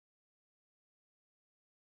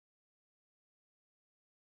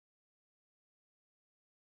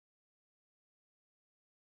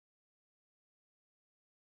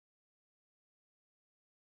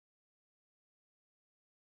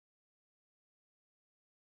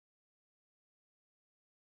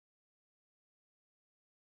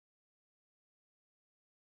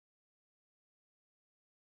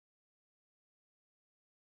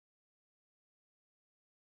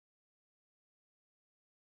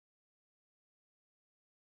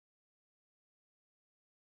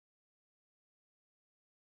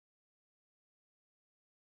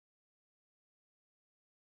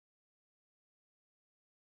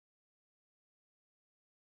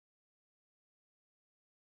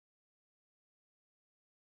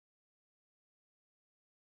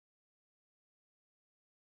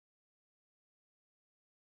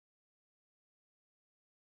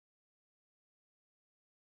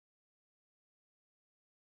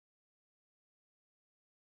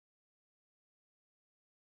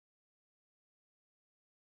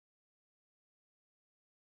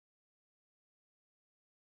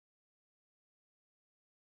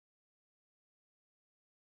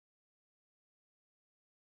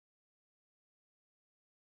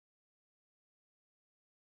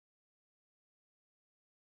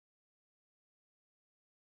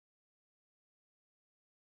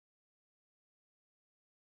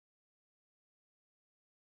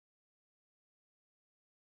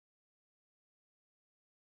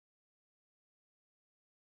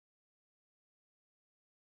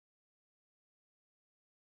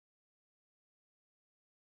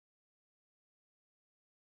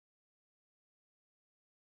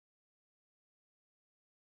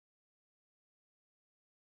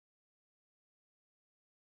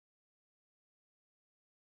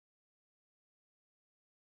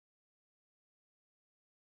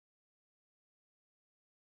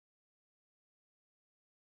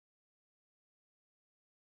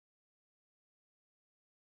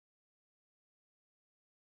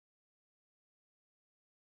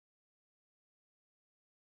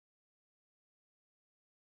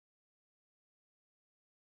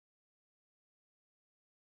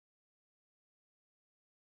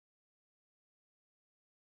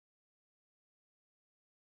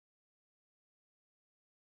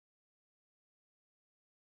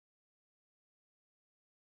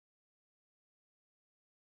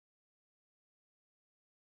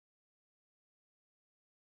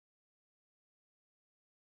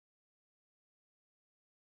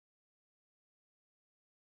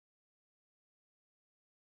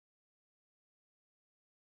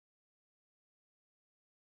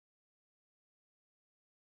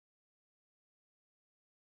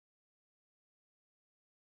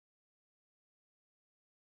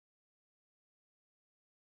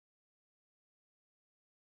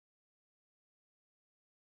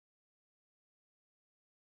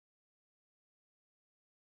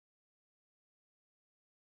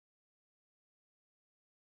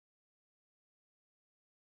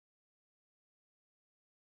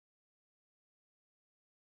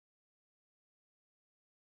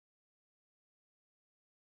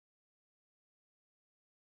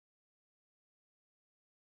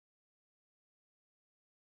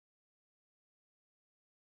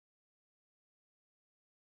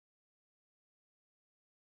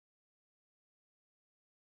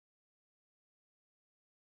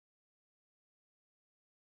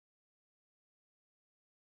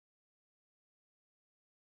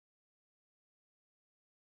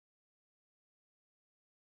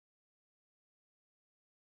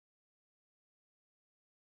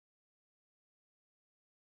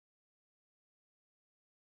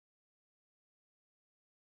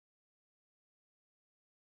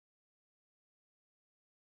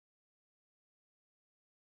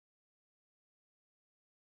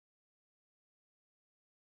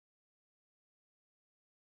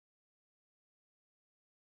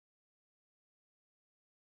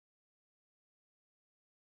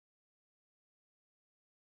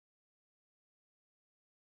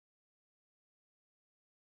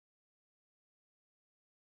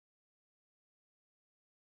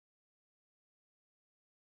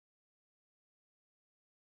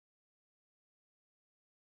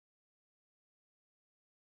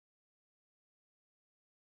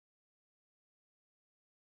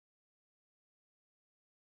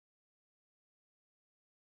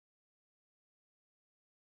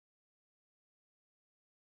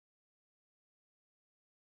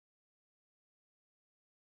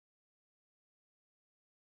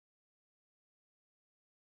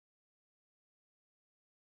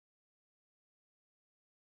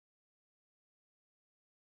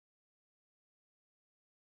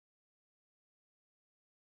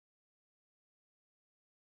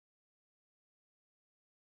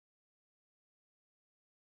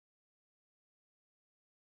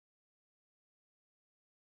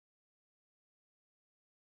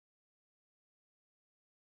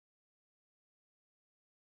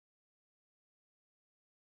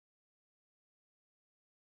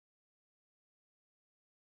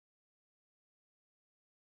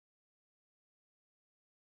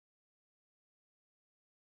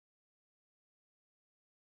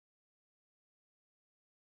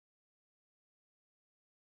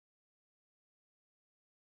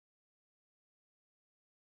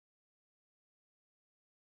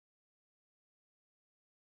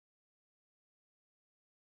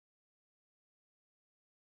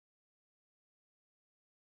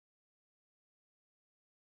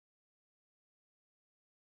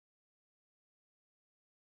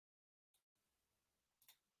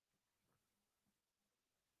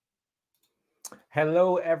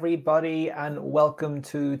Hello, everybody, and welcome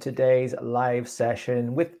to today's live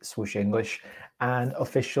session with Swoosh English and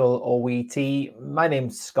official OET. My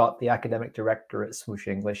name's Scott, the Academic Director at Swoosh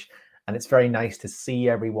English, and it's very nice to see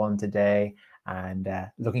everyone today and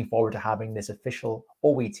looking forward to having this official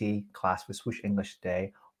OET class with Swoosh English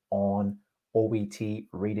today on OET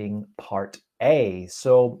Reading Part A.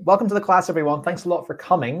 So welcome to the class, everyone. Thanks a lot for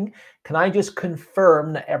coming. Can I just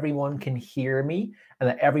confirm that everyone can hear me and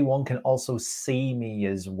that everyone can also see me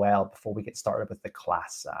as well before we get started with the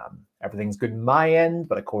class? Everything's good on my end,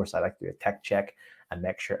 but of course I like to do a tech check and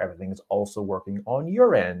make sure everything is also working on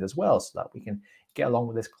your end as well so that we can get along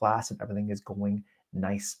with this class and everything is going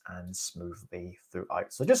nice and smoothly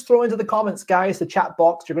throughout. So just throw into the comments, guys, the chat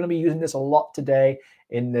box. You're going to be using this a lot today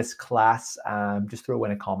in this class. Just throw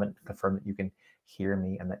in a comment, confirm that you can hear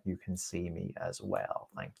me and that you can see me as well.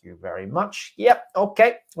 Thank you very much. Yep,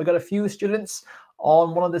 okay. We got a few students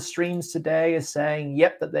on one of the streams today is saying,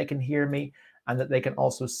 yep, that they can hear me and that they can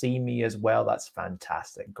also see me as well. That's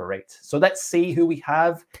fantastic. Great. So let's see who we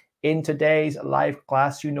have in today's live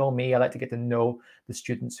class. You know me, I like to get to know the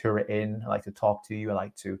students who are in. I like to talk to you. I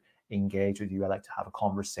like to engage with you. I like to have a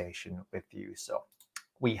conversation with you. So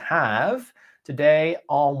we have today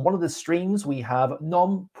on one of the streams, we have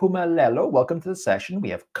Nom Pumalelo. Welcome to the session. We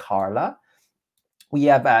have Carla. We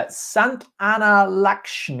have Sant Anna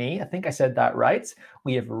Lakshmi. I think I said that right.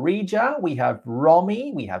 We have Rija. We have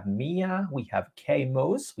Romy. We have Mia. We have Kay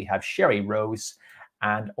Mose. We have Sherry Rose.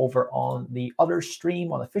 And over on the other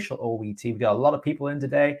stream on official OET, we've got a lot of people in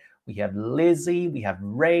today. We have Lizzie, we have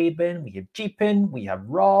Rabin, we have Jeepin, we have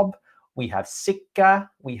Rob, we have Sika,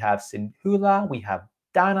 we have Sinhula, we have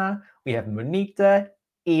Dana, we have Munita,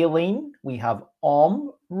 Aileen, we have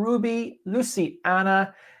Ruby, Lucy,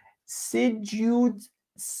 Anna, Siju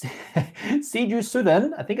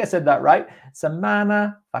Sudan, I think I said that right,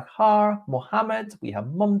 Samana, Fakhar, Mohammed, we have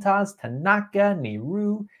Mumtaz, Tanaka,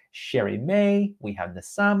 Niru, Sherry May, we have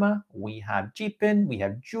Nasama, we have Jeepin, we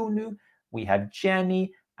have Junu, we have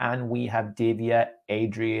Jenny, and we have Divya,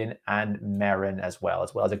 Adrian, and Marin as well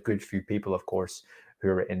as a good few people, of course, who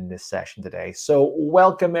are in this session today. So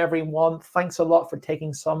welcome, everyone. Thanks a lot for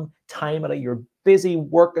taking some time out of your busy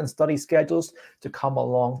work and study schedules to come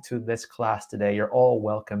along to this class today. You're all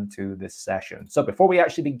welcome to this session. So before we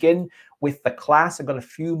actually begin with the class, I've got a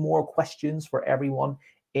few more questions for everyone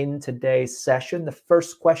in today's session. The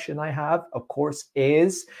first question I have, of course,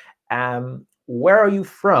 is where are you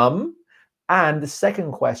from? And the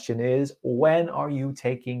second question is, when are you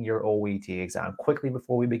taking your OET exam? Quickly,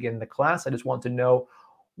 before we begin the class, I just want to know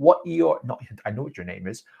what I know what your name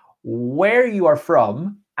is, where you are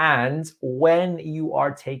from, and when you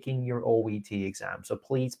are taking your OET exam. So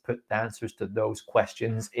please put the answers to those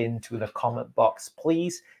questions into the comment box,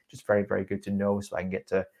 please. Just very, very good to know so I can get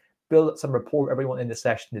to build up some rapport with everyone in the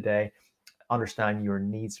session today, understand your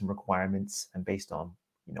needs and requirements, and based on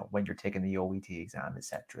when you're taking the OET exam,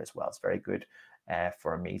 etc. as well. It's very good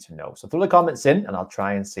for me to know. So throw the comments in and I'll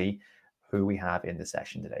try and see who we have in the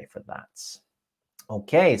session today for that.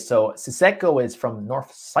 Okay, so Siseko is from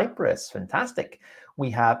North Cyprus. Fantastic. We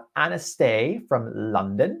have Anastasia from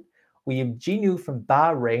London. We have Ginu from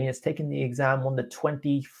Bahrain. It's taking the exam on the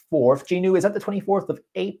 24th. Ginu, is that the 24th of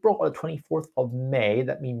April or the 24th of May?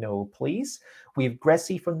 Let me know, please. We have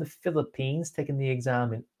Gracie from the Philippines taking the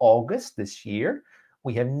exam in August this year.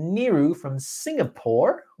 We have Niru from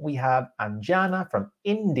Singapore. We have Anjana from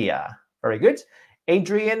India. Very good.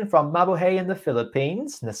 Adrian from Mabuhay in the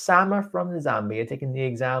Philippines. Nasama from Zambia taking the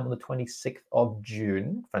exam on the 26th of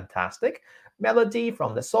June. Fantastic. Melody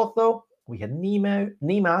from Lesotho. We have Nima,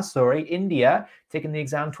 India, taking the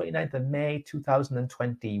exam 29th of May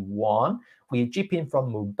 2021. We have Jipin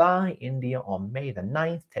from Mumbai, India on May the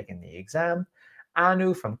 9th, taking the exam.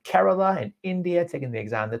 Anu from Kerala in India, taking the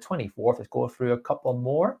exam the 24th. Let's go through a couple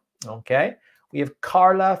more. Okay. We have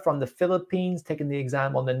Carla from the Philippines taking the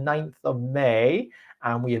exam on the 9th of May.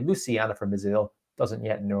 And we have Luciana from Brazil, doesn't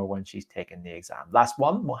yet know when she's taking the exam. Last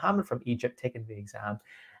one, Mohammed from Egypt taking the exam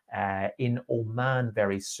in Oman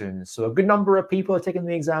very soon. So a good number of people are taking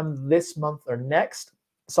the exam this month or next,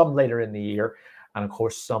 some later in the year. And of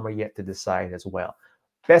course, some are yet to decide as well.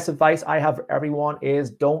 Best advice I have for everyone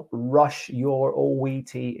is don't rush your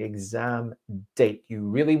OET exam date. You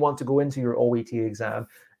really want to go into your OET exam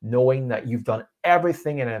knowing that you've done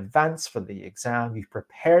everything in advance for the exam, you've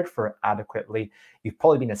prepared for it adequately, you've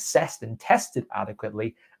probably been assessed and tested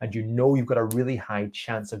adequately, and you know you've got a really high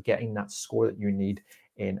chance of getting that score that you need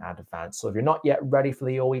in advance. So if you're not yet ready for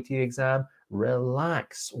the OET exam,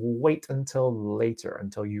 relax, wait until later,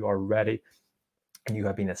 until you are ready and you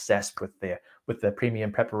have been assessed with the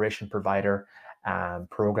premium preparation provider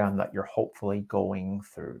program that you're hopefully going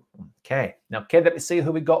through. Okay, now let me see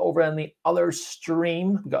who we got over in the other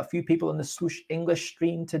stream. We got a few people in the Swoosh English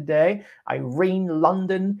stream today. Irene,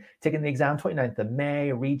 London, taking the exam 29th of May.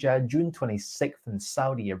 Rija, June 26th in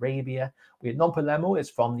Saudi Arabia. We had Nonpalemo is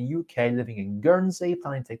from the UK, living in Guernsey,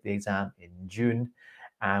 planning to take the exam in June.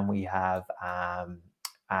 And we have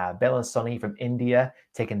Bella Sunny from India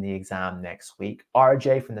taking the exam next week.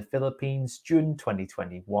 RJ from the Philippines, June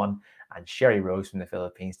 2021. And Sherry Rose from the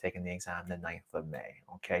Philippines taking the exam the 9th of May.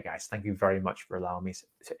 Okay, guys, thank you very much for allowing me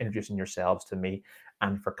to introducing yourselves to me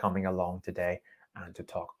and for coming along today and to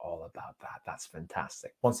talk all about that. That's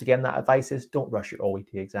fantastic. Once again, that advice is don't rush your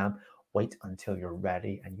OET exam. Wait until you're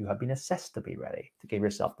ready and you have been assessed to be ready to give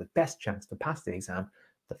yourself the best chance to pass the exam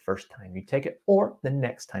the first time you take it or the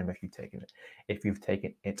next time if you've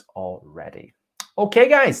taken it already. Okay,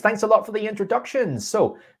 guys, thanks a lot for the introduction.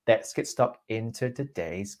 So let's get stuck into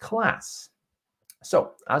today's class.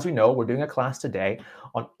 So as we know, we're doing a class today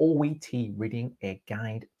on OET Reading a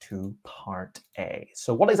Guide to Part A.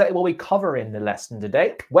 So what exactly will we cover in the lesson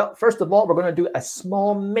today? Well, first of all, we're going to do a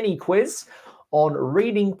small mini quiz on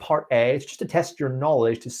reading Part A. It's just to test your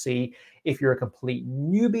knowledge to see if you're a complete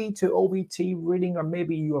newbie to OET reading, or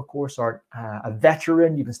maybe you, of course, are a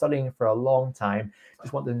veteran. You've been studying for a long time.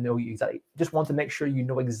 Just want to know just want to make sure you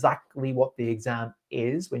know exactly what the exam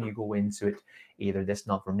is when you go into it, either this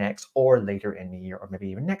month or next, or later in the year, or maybe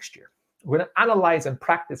even next year. We're going to analyze and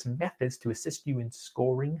practice methods to assist you in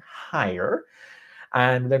scoring higher.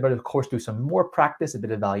 And they're going to, of course, do some more practice, a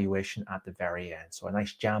bit of evaluation at the very end. So a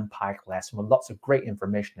nice jam-packed lesson with lots of great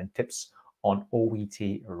information and tips on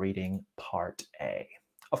OET Reading Part A.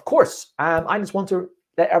 Of course, I just want to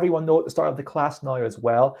let everyone know at the start of the class now as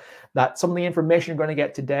well that some of the information you're going to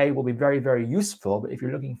get today will be very, very useful. But if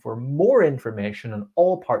you're looking for more information on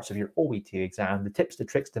all parts of your OET exam, the tips, the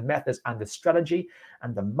tricks, the methods, and the strategy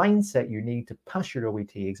and the mindset you need to pass your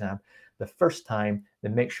OET exam the first time,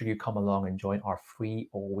 then make sure you come along and join our free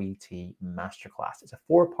OET Masterclass. It's a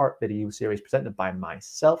 4-part video series presented by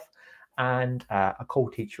myself and a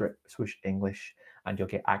co-teacher at Swoosh English, and you'll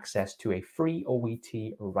get access to a free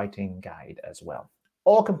OET writing guide as well.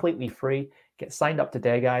 All completely free. Get signed up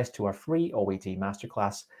today, guys, to our free OET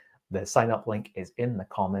Masterclass. The sign-up link is in the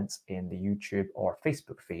comments in the YouTube or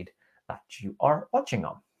Facebook feed that you are watching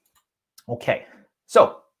on. Okay,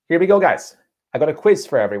 so here we go, guys. I got a quiz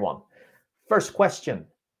for everyone. First question,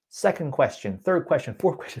 second question, third question,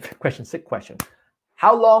 fourth question, fifth question, sixth question.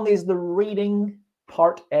 How long is the reading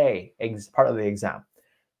Part A, part of the exam?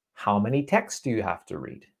 How many texts do you have to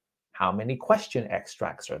read? How many question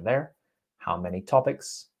extracts are there? How many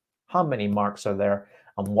topics? How many marks are there?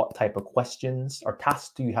 And what type of questions or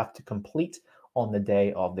tasks do you have to complete on the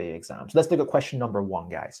day of the exam? So let's look at question number 1,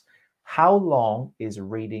 guys. How long is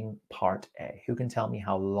reading Part A? Who can tell me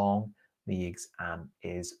how long the exam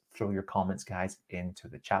is? Throw your comments, guys, into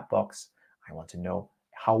the chat box. I want to know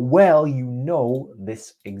how well you know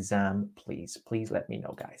this exam, please. Please let me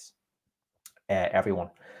know, guys. Everyone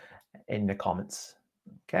in the comments.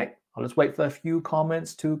 Okay, I'll just wait for a few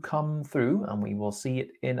comments to come through and we will see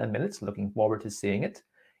it in a minute. Looking forward to seeing it.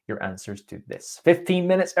 Your answers to this. 15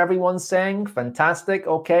 minutes, everyone's saying. Fantastic.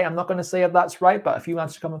 Okay, I'm not going to say if that's right, but a few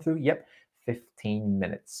answers coming through. Yep, 15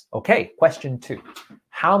 minutes. Okay, question 2.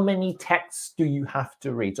 How many texts do you have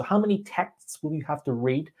to read? So how many texts will you have to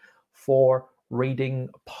read for reading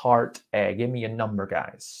Part A? Give me a number,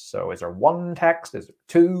 guys. So is there 1 text? Is there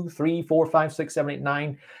 2, 3, 4, 5, 6, 7, 8,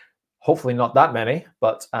 9? Hopefully not that many,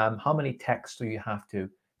 but how many texts do you have to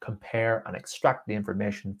compare and extract the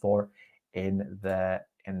information for in the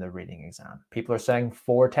reading exam? People are saying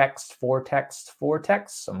 4 texts, 4 texts, 4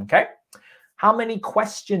 texts. Okay. How many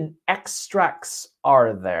question extracts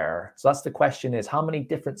are there? So that's the question, is how many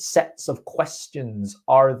different sets of questions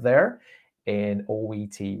are there in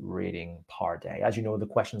OET Reading Part A? As you know, the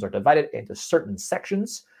questions are divided into certain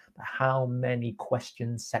sections. How many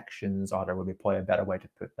question sections are there? Would be probably a better way to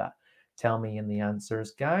put that. Tell me in the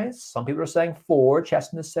answers, guys. Some people are saying 4.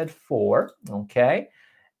 Chestnut said 4. Okay.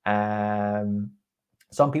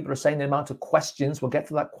 Some people are saying the amount of questions. We'll get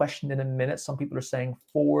to that question in a minute. Some people are saying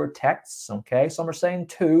 4 texts. Okay. Some are saying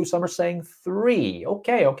 2. Some are saying 3.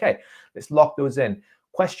 Okay. Okay. Let's lock those in.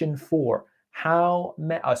 Question 4. How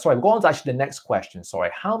many? Sorry, we'll go on to actually the next question.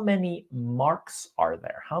 Sorry. How many marks are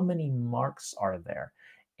there? How many marks are there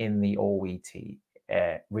in the OET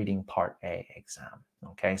Reading Part A exam?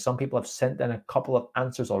 Okay. Some people have sent in a couple of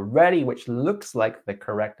answers already, which looks like the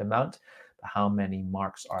correct amount. But how many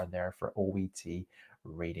marks are there for OET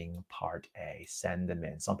Reading Part A? Send them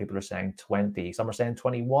in. Some people are saying 20. Some are saying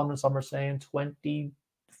 21. And some are saying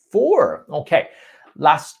 24. Okay.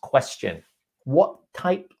 Last question. What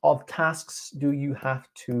type of tasks do you have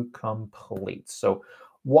to complete? So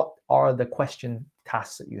what are the question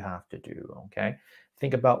tasks that you have to do? Okay.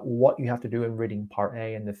 Think about what you have to do in reading part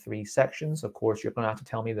A in the 3 sections. Of course, you're going to have to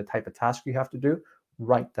tell me the type of task you have to do.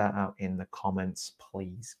 Write that out in the comments,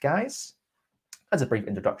 please, guys. As a brief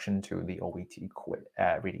introduction to the OET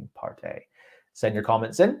reading part A. Send your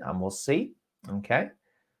comments in and we'll see. Okay.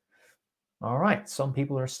 All right, some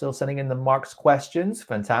people are still sending in the marks questions.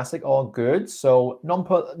 Fantastic, all good. So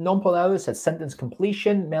non-polado said sentence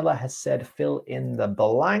completion. Mela has said fill in the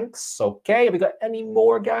blanks. Okay, have we got any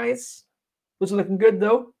more, guys? Those are looking good,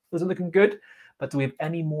 though. Those are looking good. But do we have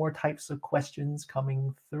any more types of questions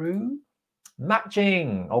coming through?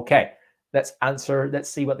 Matching. Okay, let's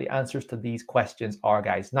see what the answers to these questions are,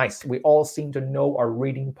 guys. Nice. We all seem to know our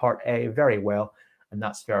reading part A very well, and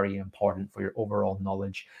that's very important for your overall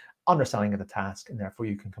knowledge, understanding of the task, and therefore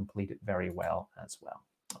you can complete it very well as well.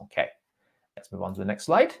 Okay, let's move on to the next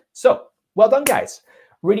slide. So, well done, guys.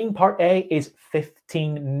 Reading part A is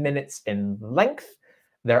 15 minutes in length.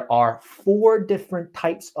 There are 4 different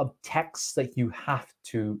types of texts that you have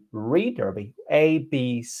to read. There will be A,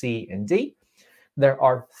 B, C, and D. There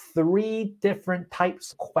are 3 different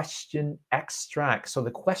types of question extracts. So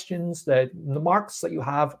the questions, the marks that you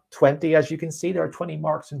have, 20, as you can see, there are 20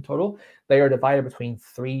 marks in total. They are divided between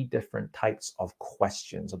 3 different types of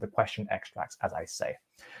questions, of the question extracts, as I say.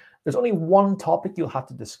 There's only one topic you'll have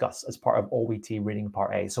to discuss as part of OET Reading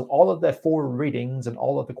Part A. So all of the 4 readings and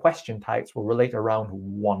all of the question types will relate around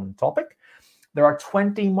one topic. There are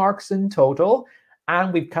 20 marks in total.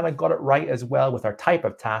 And we've kind of got it right as well with our type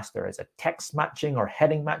of task. There is a text matching or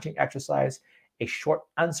heading matching exercise, a short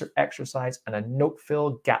answer exercise, and a note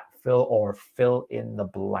fill, gap fill, or fill in the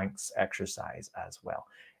blanks exercise as well.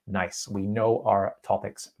 Nice. We know our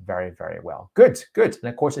topics very, very well. Good, good. And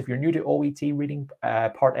of course, if you're new to OET Reading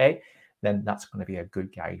Part A, then that's going to be a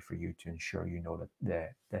good guide for you to ensure you know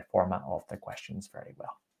the format of the questions very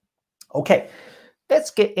well. Okay,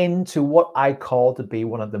 let's get into what I call to be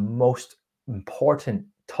one of the most important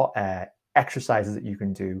exercises that you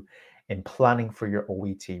can do in planning for your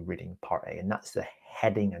OET Reading Part A, and that's the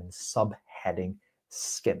heading and subheading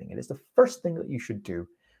skimming. It is the first thing that you should do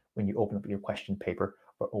when you open up your question paper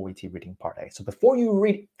for OET Reading Part A. So before you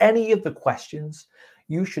read any of the questions,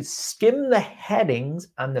 you should skim the headings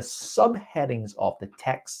and the subheadings of the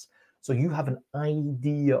text so you have an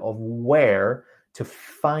idea of where to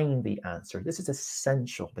find the answer. This is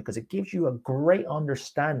essential because it gives you a great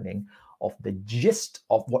understanding of the gist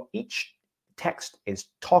of what each text is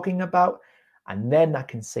talking about, and then that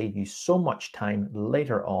can save you so much time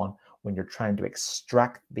later on when you're trying to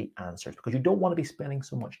extract the answers, because you don't want to be spending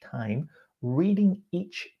so much time reading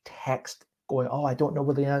each text going, oh, I don't know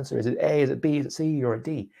what the answer is. Is it A, is it B, is it C, or a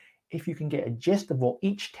D? If you can get a gist of what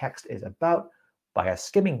each text is about by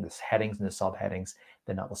skimming the headings and the subheadings,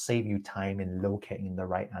 then that will save you time in locating the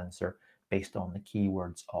right answer based on the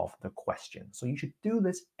keywords of the question. So you should do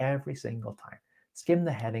this every single time. Skim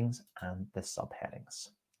the headings and the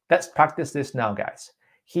subheadings. Let's practice this now, guys.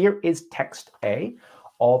 Here is text A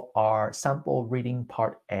of our sample reading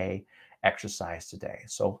part A exercise today.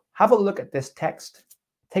 So have a look at this text.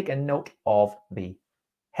 Take a note of the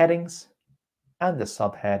headings and the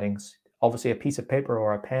subheadings. Obviously, a piece of paper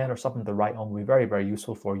or a pen or something to write on will be very, very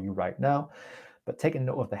useful for you right now. But take a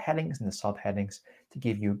note of the headings and the subheadings to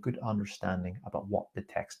give you a good understanding about what the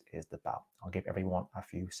text is about. I'll give everyone a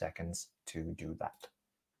few seconds to do that.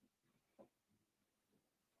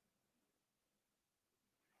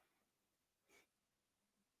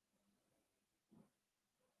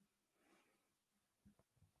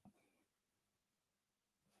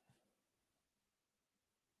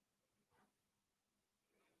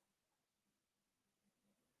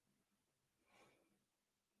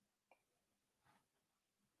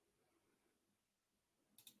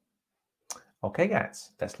 Okay,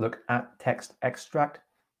 guys, let's look at text extract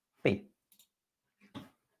B.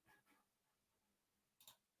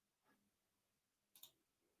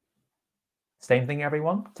 Same thing,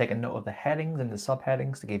 everyone. Take a note of the headings and the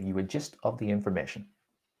subheadings to give you a gist of the information.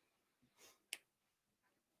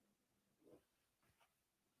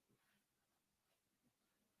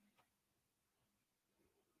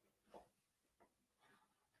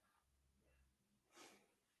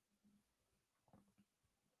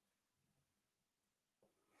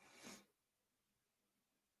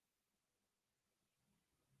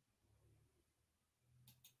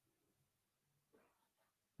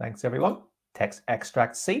 Thanks, everyone. Text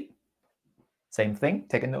extract C. Same thing.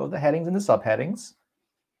 Take a note of the headings and the subheadings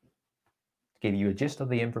to give you a gist of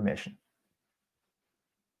the information.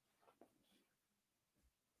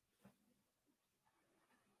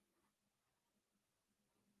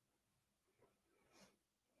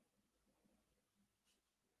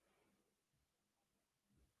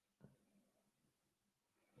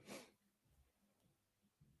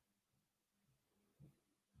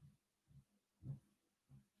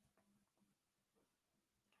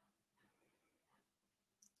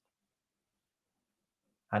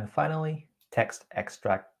 And finally, text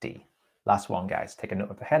extract D. Last one, guys. Take a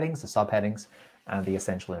note of the headings, the subheadings, and the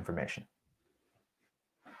essential information.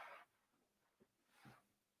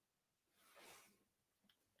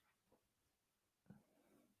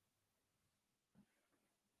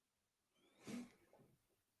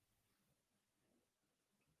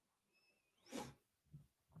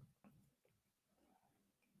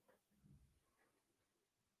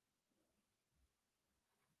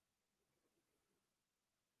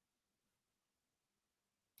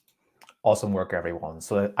 Awesome work, everyone.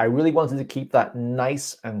 So I really wanted to keep that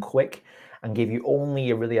nice and quick and give you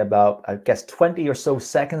only really about, I guess, 20 or so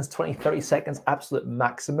seconds, 20, 30 seconds, absolute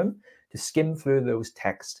maximum to skim through those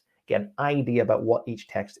texts, get an idea about what each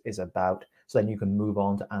text is about, so then you can move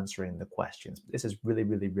on to answering the questions. This is really,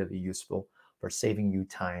 really, really useful for saving you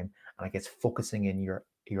time and I guess focusing in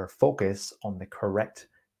your focus on the correct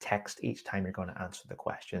text each time you're going to answer the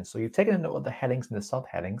question. So you've taken a note of the headings and the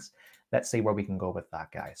subheadings. Let's see where we can go with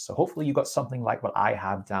that, guys. So hopefully you got something like what I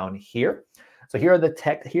have down here. So here are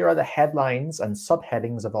the headlines and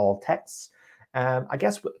subheadings of all texts. I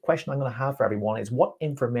guess the question I'm going to have for everyone is, what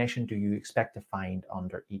information do you expect to find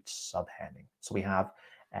under each subheading? So we have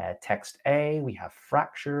text A, we have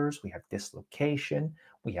fractures, we have dislocation,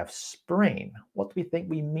 we have sprain. What do we think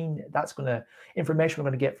we mean? That's information we're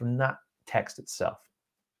going to get from that text itself.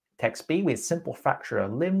 Text B, we have simple fracture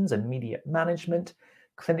of limbs, immediate management,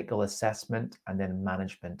 clinical assessment, and then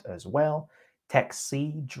management as well. Text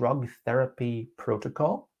C, drug therapy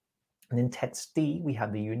protocol. And in text D, we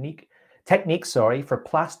have the unique technique, for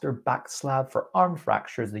plaster back slab for arm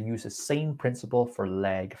fractures. They use the same principle for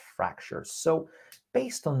leg fractures. So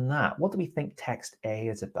based on that, what do we think text A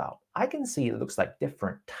is about? I can see it looks like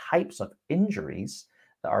different types of injuries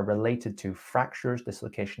that are related to fractures,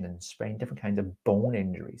 dislocation, and sprain, different kinds of bone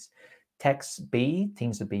injuries. Text B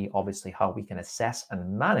seems to be obviously how we can assess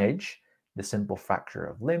and manage the simple fracture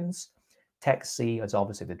of limbs. Text C is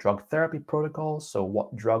obviously the drug therapy protocol, so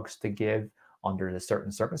what drugs to give under the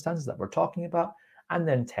certain circumstances that we're talking about. And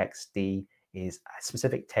then text D is a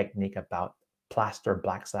specific technique about plaster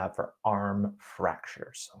black slab for arm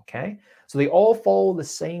fractures. Okay, so they all follow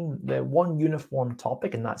the one uniform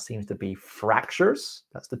topic, and that seems to be fractures.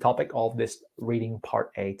 That's the topic of this reading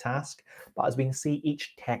part A task. But as we can see,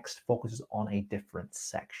 each text focuses on a different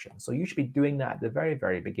section. So you should be doing that at the very,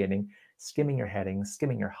 very beginning, skimming your headings,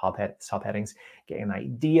 skimming your subheadings, getting an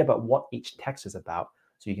idea about what each text is about,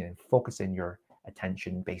 so you can focus in your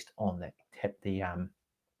attention based on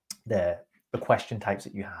the question types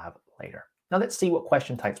that you have later. Now let's see what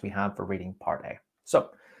question types we have for reading part A. So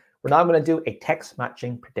we're now going to do a text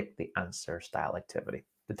matching predict the answer style activity.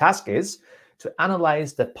 The task is to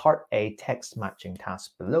analyze the part A text matching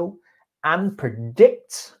task below and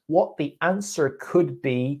predict what the answer could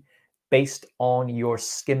be based on your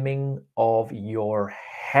skimming of your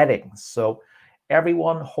headings. So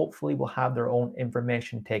everyone hopefully will have their own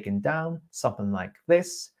information taken down, something like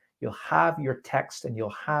this. You'll have your text and you'll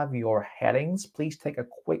have your headings. Please take a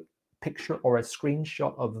quick picture or a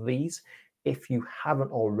screenshot of these if you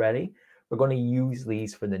haven't already. We're going to use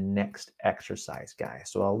these for the next exercise, guys.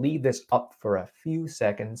 So I'll leave this up for a few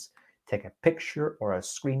seconds. Take a picture or a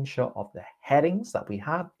screenshot of the headings that we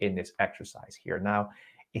have in this exercise here. Now,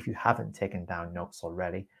 if you haven't taken down notes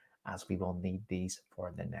already, as we will need these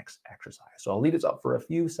for the next exercise. So I'll leave this up for a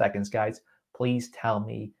few seconds, guys. Please tell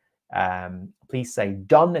me, please say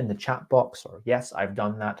done in the chat box, or yes, I've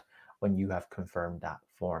done that, when you have confirmed that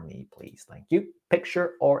for me, please. Thank you.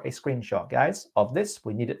 Picture or a screenshot, guys, of this.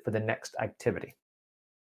 We need it for the next activity.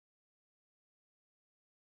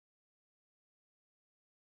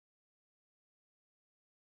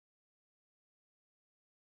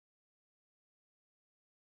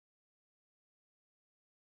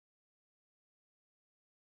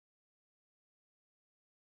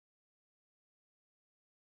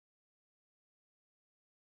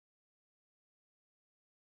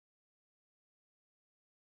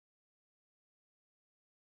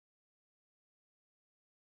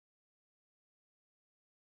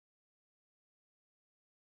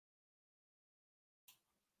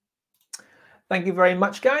 Thank you very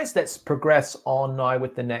much, guys. Let's progress on now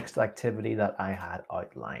with the next activity that I had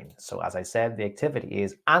outlined. So as I said, the activity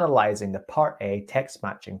is analyzing the part A text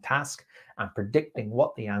matching task and predicting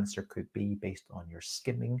what the answer could be based on your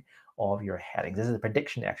skimming of your headings. This is a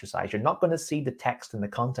prediction exercise. You're not going to see the text and the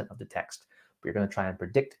content of the text, but you're going to try and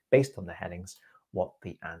predict based on the headings what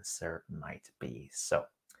the answer might be. So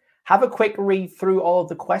have a quick read through all of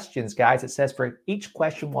the questions, guys. It says for each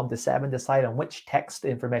question 1 to 7, decide on which text the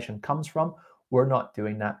information comes from. We're not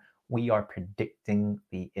doing that. We are predicting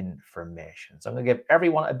the information. So I'm going to give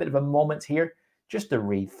everyone a bit of a moment here just to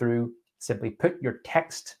read through, simply put your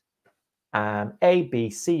text A, B,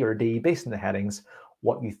 C, or D based on the headings,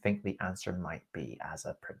 what you think the answer might be as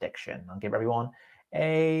a prediction. I'll give everyone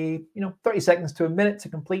a 30 seconds to a minute to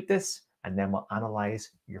complete this, and then we'll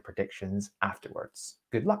analyze your predictions afterwards.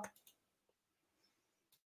 Good luck.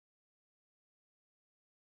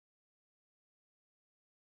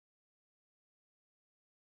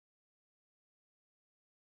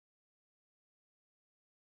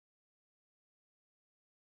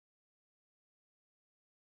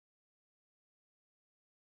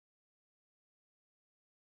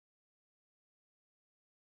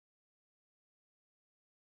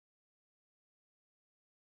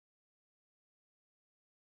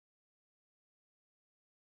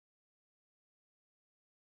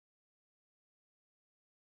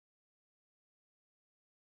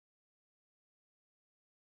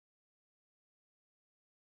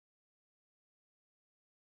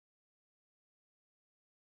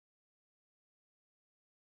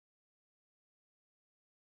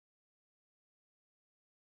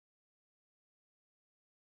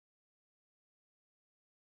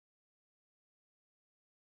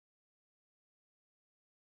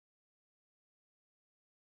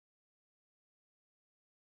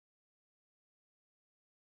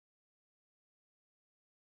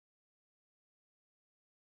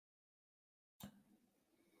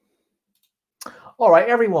 All right,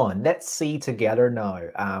 everyone, let's see together now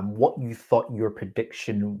what you thought your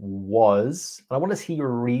prediction was. And I want to see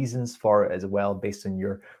your reasons for it as well, based on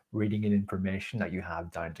your reading and information that you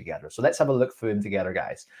have down together. So let's have a look through them together,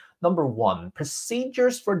 guys. Number one,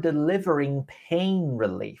 procedures for delivering pain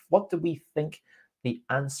relief. What do we think the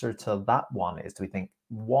answer to that one is? Do we think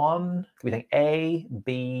A,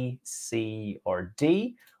 B, C, or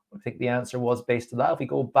D? I think the answer was based on that. If we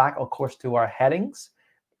go back, of course, to our headings,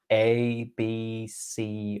 A, B,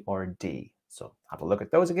 C, or D. So have a look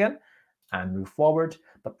at those again and move forward.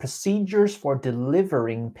 But procedures for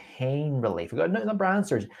delivering pain relief. We've got a number of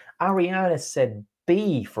answers. Ariana said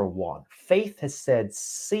B for one. Faith has said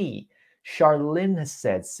C. Charlene has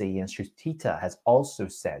said C. And Shrutita has also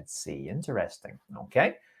said C. Interesting.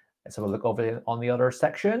 Okay. Let's have a look over on the other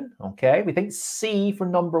section. Okay. We think C for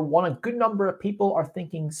number one. A good number of people are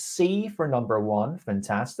thinking C for number one.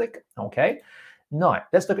 Fantastic. Okay. Now,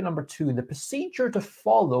 let's look at number two, the procedure to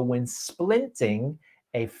follow when splinting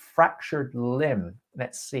a fractured limb.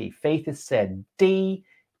 Let's see, Faith has said D,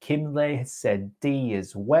 Kimley has said D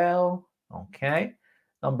as well. Okay,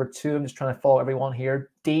 number two, I'm just trying to follow everyone here.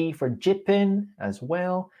 D for Jipin as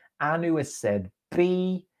well. Anu has said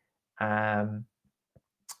B.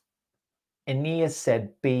 Aeneas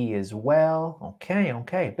said B as well.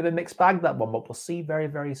 Okay, bit of a mixed bag that one, but we'll see very,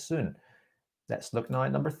 very soon. Let's look now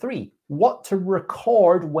at number three. What to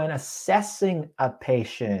record when assessing a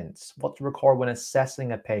patient. What to record when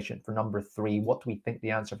assessing a patient for number three. What do we think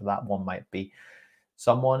the answer for that one might be?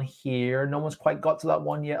 Someone here, no one's quite got to that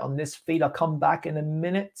one yet on this feed. I'll come back in a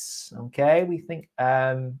minute. Okay, we think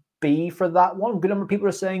B for that one. Good number of people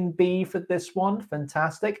are saying B for this one.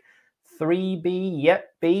 Fantastic. 3B,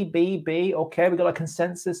 yep, B. Okay, we got a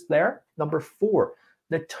consensus there. Number four.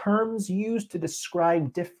 The terms used to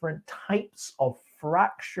describe different types of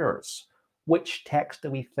fractures. Which text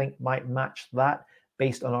do we think might match that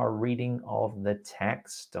based on our reading of the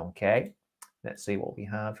text? Okay, let's see what we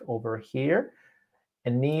have over here.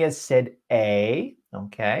 Aeneas said A.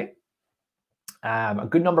 Okay, a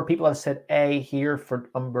good number of people have said A here for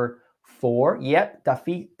number four. Yep,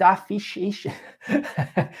 Dafishisha.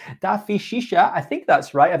 I think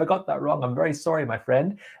that's right. If I got that wrong, I'm very sorry, my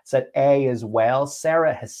friend. Said A as well.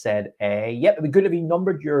 Sarah has said A. Yep, it'd be good if you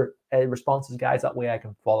numbered your responses, guys. That way I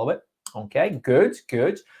can follow it. Okay, good.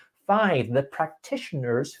 5, the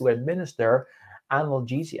practitioners who administer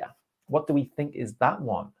analgesia. What do we think is that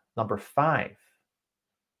one? Number 5.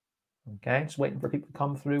 Okay, just waiting for people to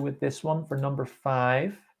come through with this one for number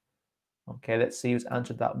 5. Okay, let's see who's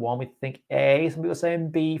answered that one. We think A. Some people are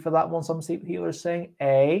saying B for that one. Some people are saying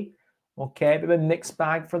A. Okay, a bit of a mixed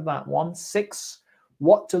bag for that one. 6,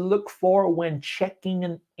 what to look for when checking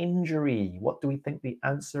an injury. What do we think the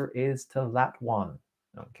answer is to that one?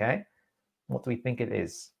 Okay, what do we think it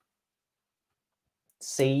is?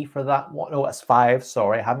 C for that one. No, that's 5.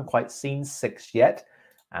 Sorry, I haven't quite seen 6 yet.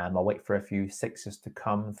 I'll wait for a few 6s to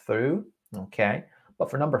come through. Okay. But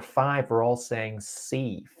for number 5, we're all saying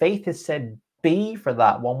C. Faith has said B for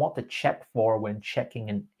that one. What to check for when checking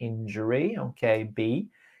an injury. Okay, B.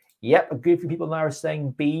 Yep, a good few people now are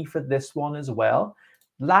saying B for this one as well.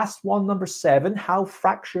 Last one, number 7, how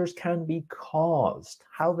fractures can be caused.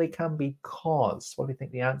 How they can be caused. What do you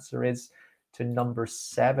think the answer is to number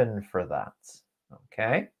 7 for that?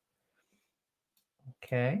 Okay.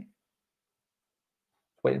 Okay.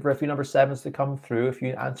 Waiting for a few number 7s to come through. A few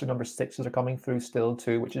answer number 6s are coming through still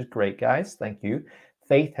too, which is great, guys. Thank you.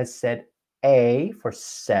 Faith has said A for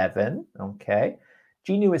 7. Okay.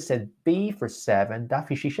 Ginu has said B for 7.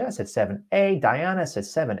 Daffy Shisha has said 7A. Diana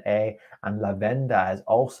says 7A. And Lavenda has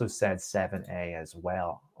also said 7A as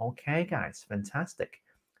well. Okay, guys. Fantastic.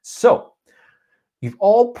 So, you've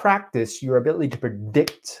all practiced your ability to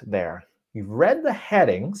predict there. You've read the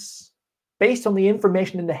headings. Based on the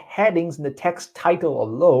information in the headings and the text title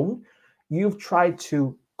alone, you've tried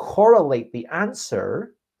to correlate the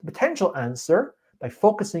answer, the potential answer, by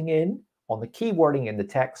focusing in on the keywording in the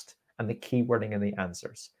text and the keywording in the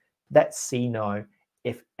answers. Let's see now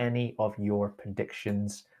if any of your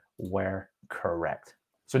predictions were correct.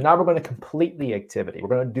 So now we're going to complete the activity. We're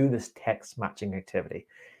going to do this text matching activity.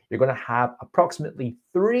 You're going to have approximately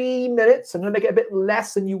 3 minutes. I'm going to make it a bit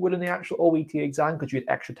less than you would in the actual OET exam because you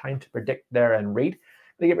had extra time to predict there and read. I'm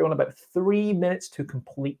going to give everyone about 3 minutes to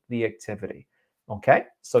complete the activity. Okay,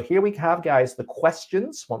 so here we have, guys, the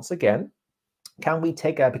questions once again. Can we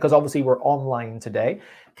take because obviously we're online today,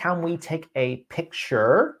 can we take a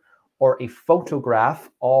picture or a photograph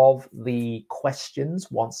of the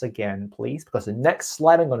questions once again, please? Because the next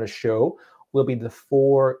slide I'm going to show will be the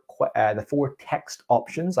four text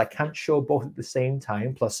options. I can't show both at the same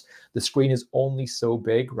time. Plus, the screen is only so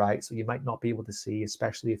big, right? So you might not be able to see,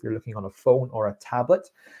 especially if you're looking on a phone or a tablet.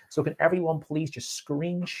 So can everyone please just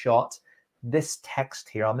screenshot this text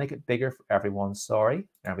here? I'll make it bigger for everyone. Sorry.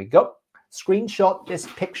 There we go. Screenshot this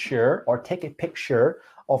picture or take a picture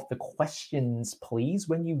of the questions, please.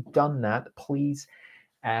 When you've done that, please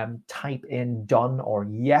type in done or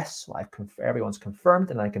yes. Everyone's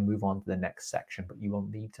confirmed, and I can move on to the next section. But you will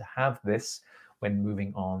need to have this when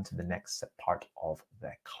moving on to the next part of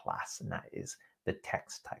the class, and that is the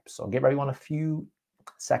text type. So I'll give everyone a few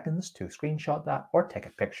seconds to screenshot that or take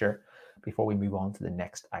a picture before we move on to the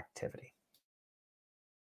next activity.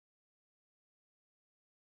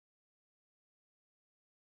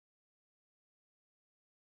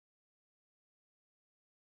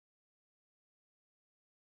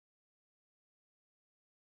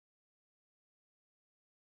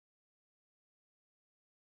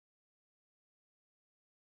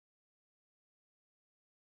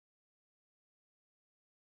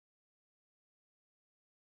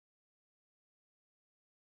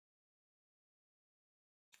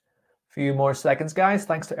 Few more seconds, guys.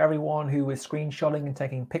 Thanks to everyone who is screenshotting and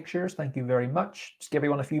taking pictures. Thank you very much. Just give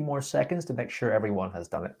everyone a few more seconds to make sure everyone has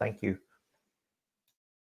done it. Thank you.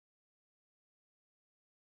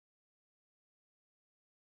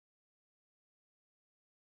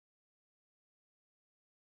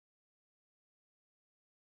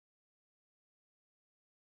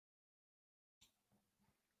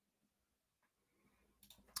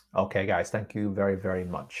 Okay, guys, thank you very, very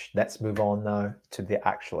much. Let's move on now to the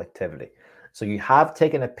actual activity. So you have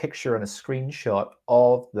taken a picture and a screenshot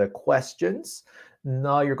of the questions.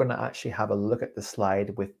 Now you're going to actually have a look at the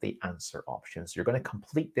slide with the answer options. You're going to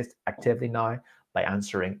complete this activity now by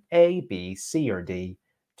answering A, B, C, or D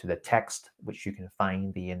to the text, which you can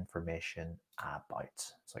find the information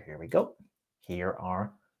about. So here we go. Here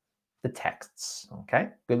are the texts. Okay,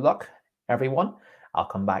 good luck, everyone. I'll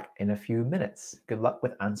come back in a few minutes. Good luck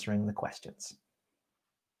with answering the questions.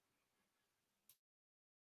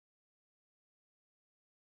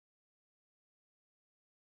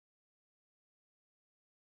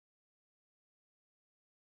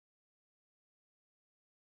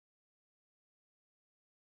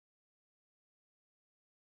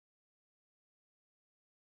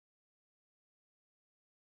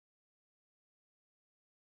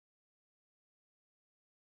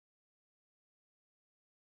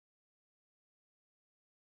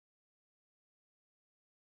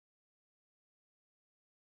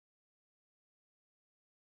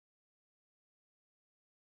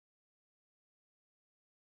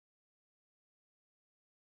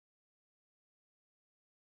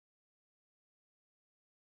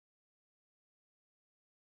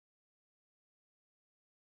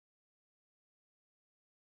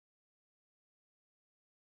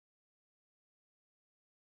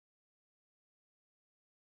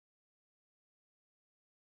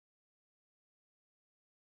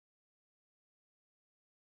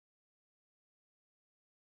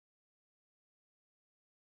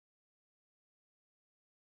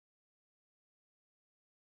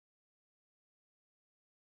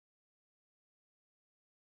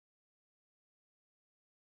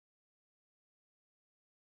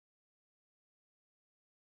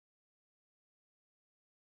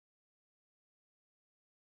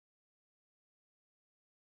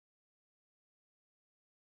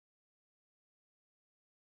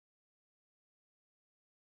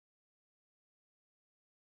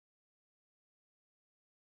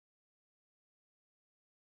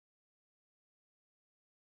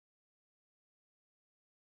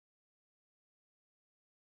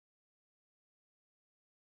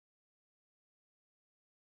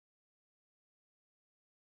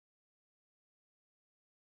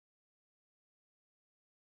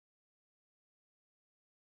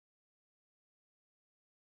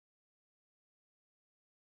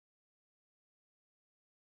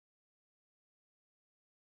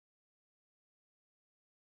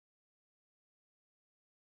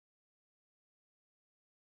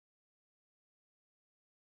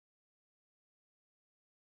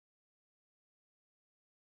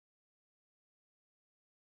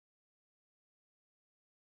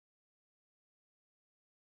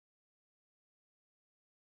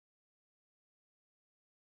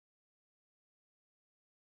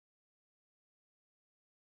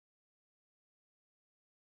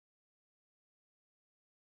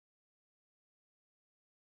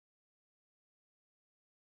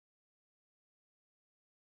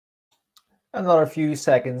 Another few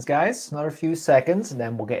seconds, guys. Another few seconds, and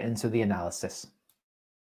then we'll get into the analysis.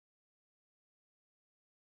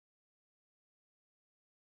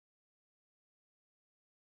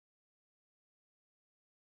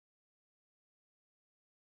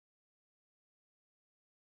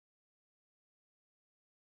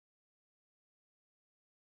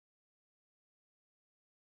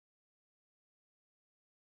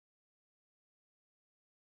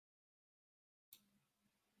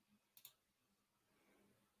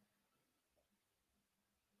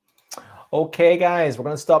 Okay, guys, we're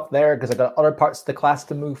going to stop there because I've got other parts of the class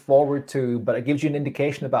to move forward to, but it gives you an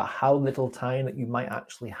indication about how little time that you might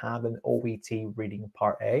actually have in OET Reading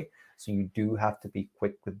Part A. So you do have to be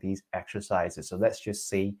quick with these exercises. So let's just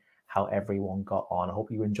see how everyone got on. I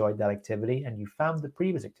hope you enjoyed that activity and you found the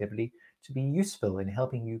previous activity to be useful in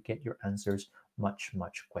helping you get your answers much,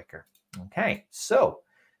 much quicker. Okay, so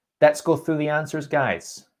let's go through the answers,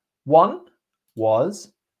 guys. 1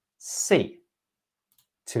 was C.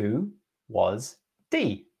 2 was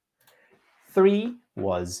D. 3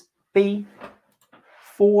 was B.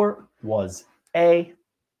 4 was A.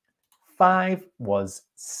 5 was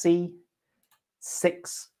C.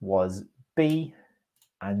 6 was B.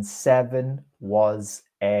 And 7 was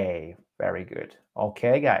A. Very good.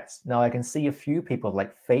 Okay, guys. Now I can see a few people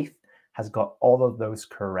like Faith has got all of those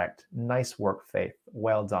correct. Nice work, Faith.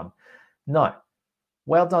 Well done. Now,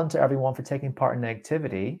 well done to everyone for taking part in the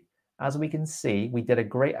activity. As we can see, we did a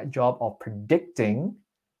great job of predicting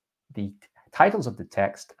the titles of the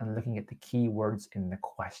text and looking at the key words in the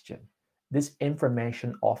question. This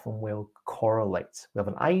information often will correlate. We have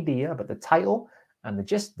an idea about the title and the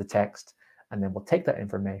gist of the text, and then we'll take that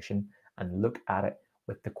information and look at it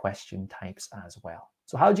with the question types as well.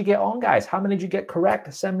 So how did you get on, guys? How many did you get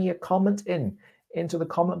correct? Send me a comment into the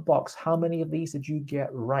comment box. How many of these did you get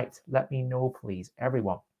right? Let me know, please,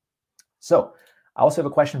 everyone. So I also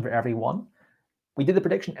have a question for everyone. We did the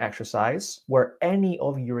prediction exercise. Were any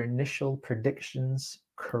of your initial predictions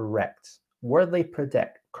correct? Were they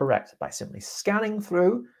correct by simply scanning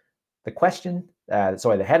through the question,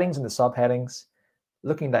 the headings and the subheadings,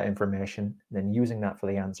 looking at that information, then using that for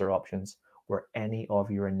the answer options? Were any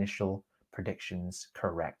of your initial predictions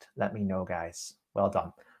correct? Let me know, guys. Well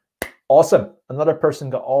done. Awesome. Another person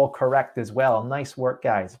got all correct as well. Nice work,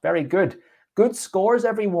 guys. Very good. Good scores,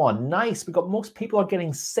 everyone. Nice. We got most people are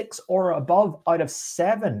getting 6 or above out of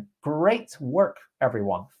 7. Great work,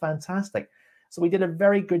 everyone. Fantastic. So we did a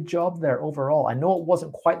very good job there overall. I know it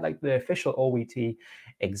wasn't quite like the official OET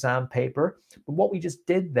exam paper, but what we just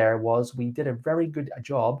did there was we did a very good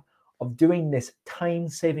job of doing this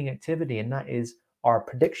time-saving activity, and that is our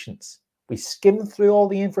predictions. We skimmed through all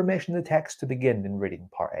the information in the text to begin in reading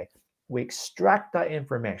part A. We extract that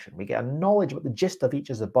information. We get a knowledge of what the gist of each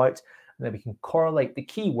is about, and then we can correlate the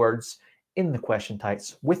keywords in the question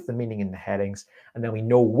types with the meaning in the headings, and then we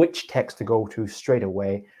know which text to go to straight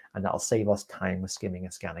away, and that'll save us time with skimming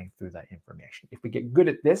and scanning through that information. If we get good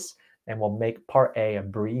at this, then we'll make part A a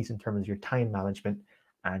breeze in terms of your time management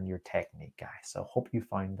and your technique, guys. So hope you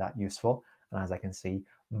find that useful. And as I can see,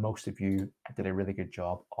 most of you did a really good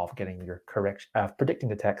job of getting your predicting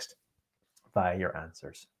the text via your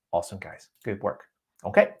answers. Awesome, guys. Good work.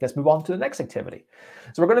 Okay, let's move on to the next activity.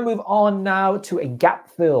 So we're going to move on now to a gap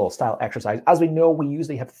fill style exercise. As we know, we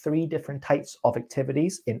usually have 3 different types of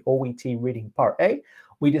activities in OET Reading Part A.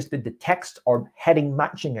 We just did the text or heading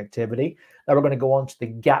matching activity. Now we're going to go on to the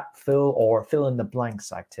gap fill or fill in the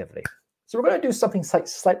blanks activity. So we're going to do something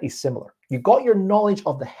slightly similar. You got your knowledge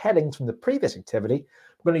of the headings from the previous activity.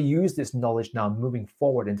 We're going to use this knowledge now moving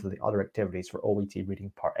forward into the other activities for OET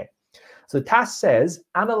Reading Part A. So the task says,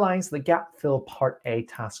 analyze the gap fill part A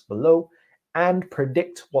task below and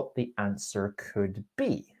predict what the answer could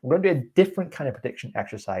be. We're going to do a different kind of prediction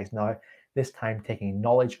exercise now, this time taking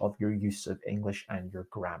knowledge of your use of English and your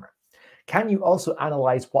grammar. Can you also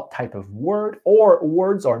analyze what type of word or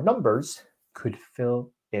words or numbers could fill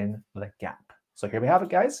in the gap? So here we have it,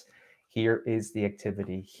 guys. Here is the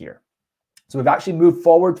activity here. So we've actually moved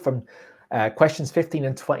forward from questions 15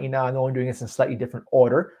 and 20 now. I know I'm doing this in slightly different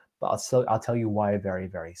order, but I'll tell you why very,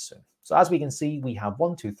 very soon. So as we can see, we have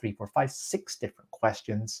 1, 2, 3, 4, 5, 6 different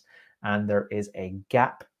questions, and there is a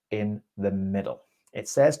gap in the middle. It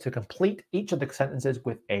says to complete each of the sentences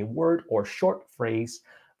with a word or short phrase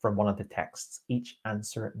from one of the texts. Each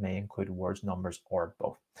answer may include words, numbers, or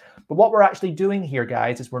both. But what we're actually doing here,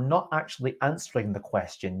 guys, is we're not actually answering the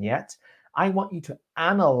question yet. I want you to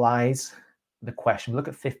analyze the question. Look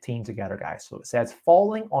at 15 together, guys. So it says,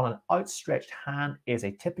 falling on an outstretched hand is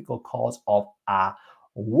a typical cause of a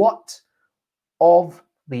what of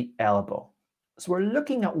the elbow. So we're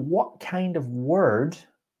looking at what kind of word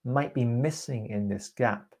might be missing in this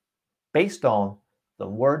gap based on the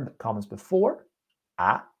word that comes before,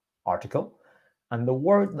 a, article, and the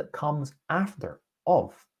word that comes after,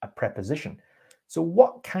 of, a preposition. So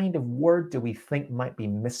what kind of word do we think might be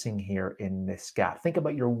missing here in this gap? Think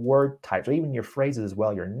about your word types, or even your phrases as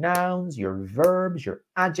well, your nouns, your verbs, your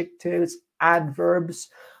adjectives, adverbs,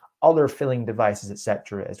 other filling devices,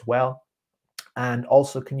 etc. as well. And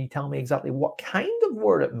also, can you tell me exactly what kind of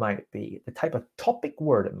word it might be, the type of topic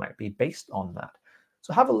word it might be based on that?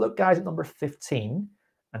 So have a look, guys, at number 15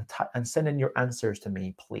 and send in your answers to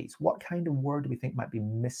me, please. What kind of word do we think might be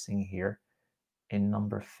missing here in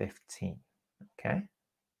number 15? Okay,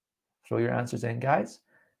 throw your answers in, guys,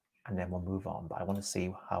 and then we'll move on. But I want to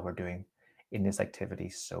see how we're doing in this activity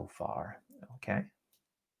so far. Okay.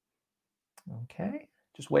 Okay,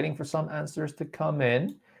 just waiting for some answers to come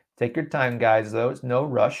in. Take your time, guys, though. It's no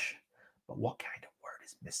rush. But what kind of word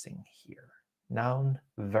is missing here? Noun,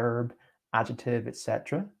 verb, adjective,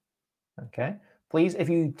 etc. Okay. Please, if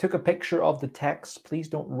you took a picture of the text, please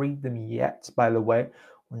don't read them yet. By the way,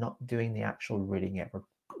 we're not doing the actual reading yet.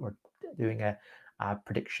 We're doing a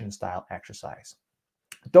prediction style exercise.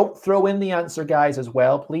 Don't throw in the answer, guys, as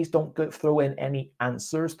well. Please don't throw in any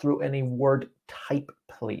answers. Throw any word type,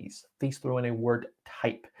 please. Please throw in a word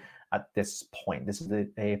type at this point. This is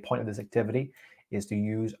the point of this activity, is to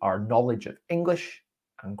use our knowledge of English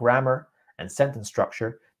and grammar and sentence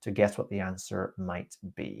structure to guess what the answer might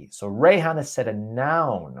be. So Rayhan has said a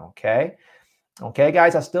noun, okay? Okay,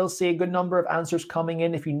 guys, I still see a good number of answers coming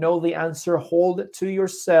in. If you know the answer, hold it to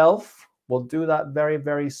yourself. We'll do that very,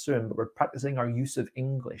 very soon, but we're practicing our use of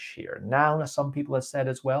English here. Noun, as some people have said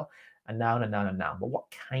as well, a noun, a noun, a noun. But what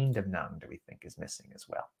kind of noun do we think is missing as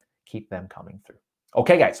well? Keep them coming through.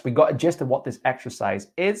 Okay, guys, we got a gist of what this exercise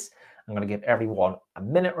is. I'm going to give everyone a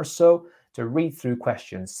minute or so to read through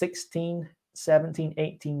questions 16, 17,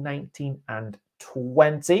 18, 19, and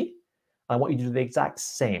 20. I want you to do the exact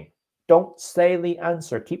same. Don't say the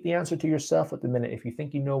answer. Keep the answer to yourself at the minute if you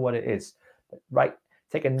think you know what it is. Right?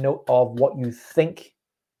 Take a note of what you think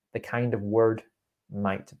the kind of word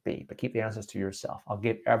might be, but keep the answers to yourself. I'll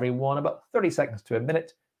give everyone about 30 seconds to a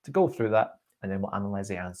minute to go through that, and then we'll analyze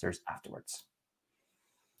the answers afterwards.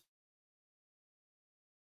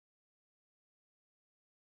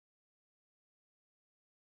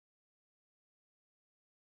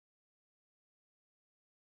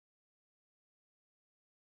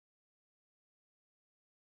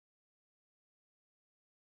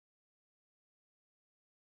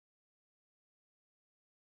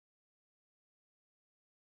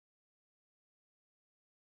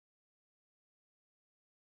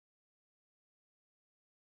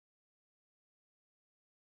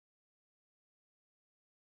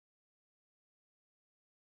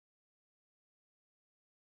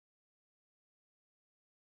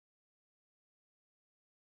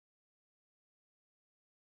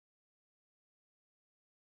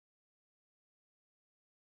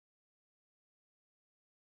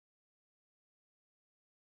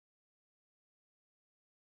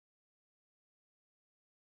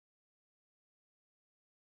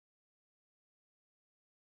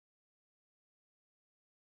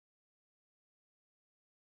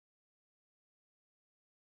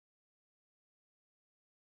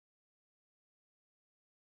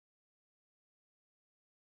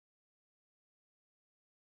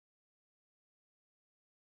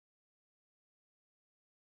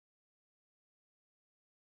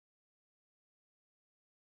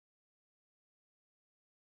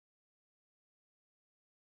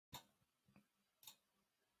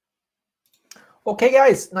 Okay,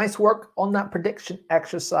 guys, nice work on that prediction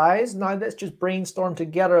exercise. Now let's just brainstorm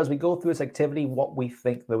together as we go through this activity what we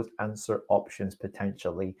think those answer options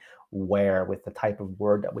potentially were with the type of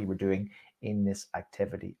word that we were doing in this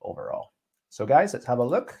activity overall. So guys, let's have a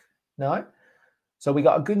look now. So we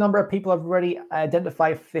got a good number of people have already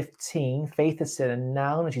identified 15. Faith has said a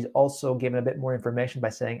noun, and she's also given a bit more information by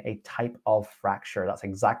saying a type of fracture. That's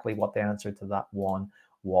exactly what the answer to that one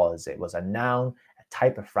was. It was a noun, a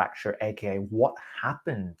type of fracture, aka what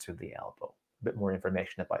happened to the elbow. A bit more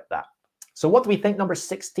information about that. So what do we think number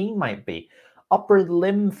 16 might be? Upper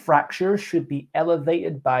limb fracture should be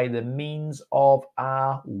elevated by the means of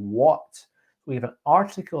a what? We have an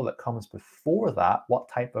article that comes before that. What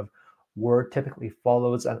type of word typically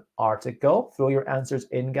follows an article? Throw your answers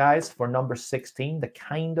in, guys, for number 16, the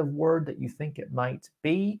kind of word that you think it might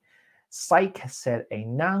be. Psych has said a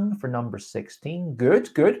noun for number 16.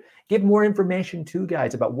 Good, good. Give more information too,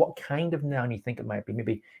 guys, about what kind of noun you think it might be.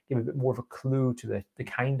 Maybe give a bit more of a clue to the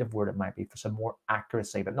kind of word it might be for some more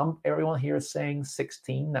accuracy. But everyone here is saying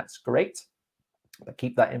 16. That's great. But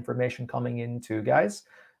keep that information coming in too, guys.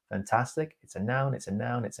 Fantastic. It's a noun, it's a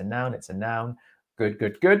noun, it's a noun, it's a noun. Good,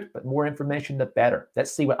 good, good. But more information, the better.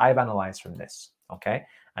 Let's see what I've analyzed from this. Okay.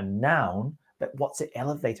 A noun, but what's it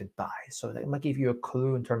elevated by? So that might give you a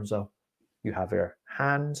clue in terms of you have your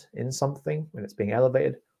hand in something when it's being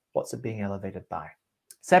elevated. What's it being elevated by?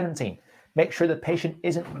 17. Make sure the patient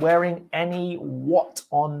isn't wearing any what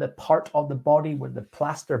on the part of the body where the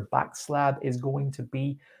plaster back slab is going to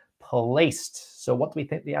be placed. So what do we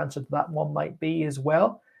think the answer to that one might be as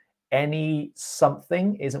well? Any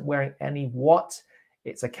something isn't wearing any what.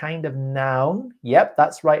 It's a kind of noun. Yep,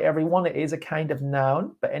 that's right, everyone. It is a kind of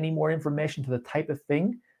noun, but any more information to the type of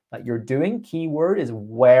thing that you're doing? Keyword is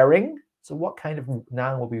wearing. So what kind of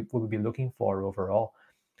noun will we be looking for overall?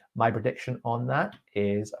 My prediction on that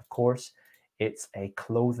is, of course, it's a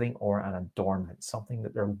clothing or an adornment, something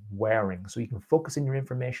that they're wearing. So you can focus in your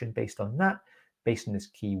information based on that, based on this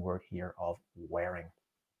keyword here of wearing.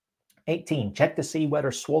 18, check to see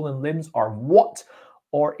whether swollen limbs are what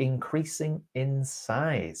or increasing in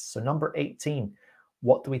size. So number 18,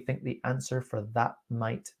 what do we think the answer for that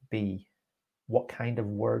might be? What kind of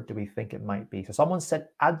word do we think it might be? So someone said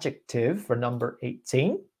adjective for number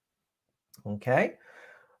 18. Okay.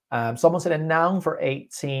 Someone said a noun for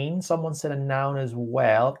 18. Someone said a noun as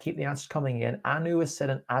well. Keep the answers coming in. Anu has said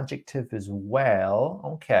an adjective as well.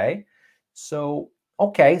 Okay. So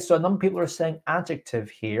a number of people are saying adjective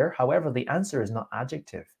here. However, the answer is not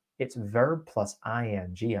adjective. It's verb plus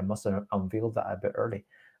ing. I must have unveiled that a bit early.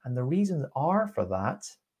 And the reasons are for that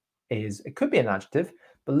is it could be an adjective,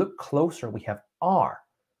 but look closer. We have are.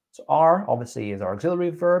 So are obviously is our auxiliary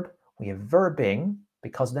verb. We have verbing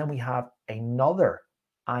because then we have another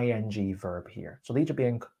ing verb here. So these are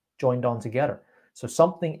being joined on together. So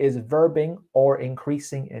something is verbing or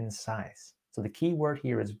increasing in size. So the key word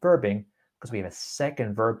here is verbing because we have a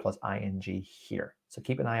second verb plus ing here. So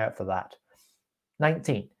keep an eye out for that.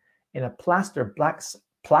 19. In a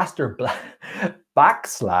back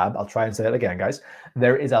slab, I'll try and say it again, guys.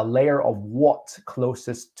 There is a layer of what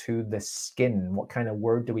closest to the skin? What kind of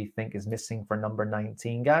word do we think is missing for number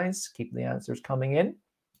 19, guys? Keep the answers coming in.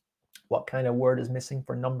 What kind of word is missing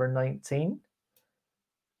for number 19?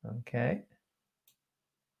 Okay.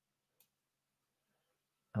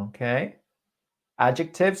 Okay.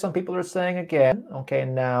 Adjective, some people are saying again. Okay,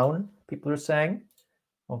 noun, people are saying.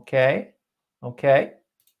 Okay. Okay,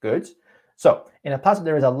 good. So in a passage,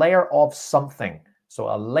 there is a layer of something. So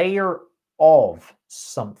a layer of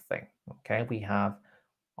something. Okay, we have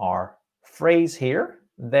our phrase here.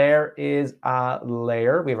 There is a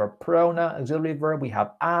layer. We have a pronoun, auxiliary verb. We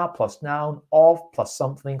have a plus noun, of plus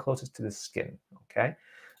something closest to the skin. Okay,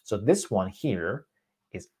 so this one here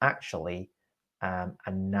is actually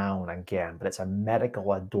a noun again, but it's a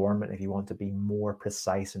medical adornment if you want to be more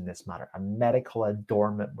precise in this matter. A medical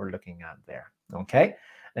adornment we're looking at there. Okay,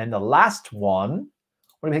 and then the last one,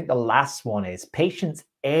 what do you think the last one is? Patients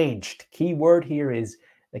aged. The key word here is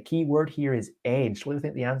aged. What do you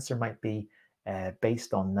think the answer might be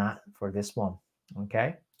based on that for this one?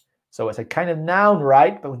 Okay, so it's a kind of noun,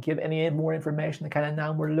 right? But we give any more information, the kind of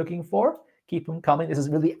noun we're looking for. Keep them coming. This is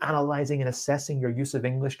really analyzing and assessing your use of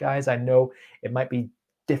English, guys. I know it might be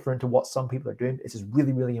different to what some people are doing. This is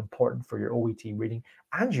really, really important for your OET reading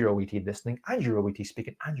and your OET listening and your OET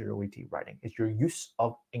speaking and your OET writing. It's your use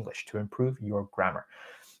of English to improve your grammar.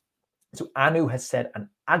 So Anu has said an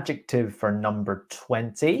adjective for number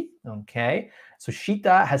 20. Okay. So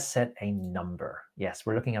Shita has said a number. Yes,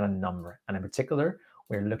 we're looking at a number. And in particular,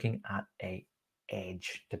 we're looking at a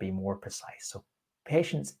age to be more precise. So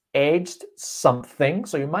patients aged something.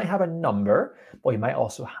 So you might have a number, but you might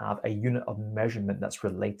also have a unit of measurement that's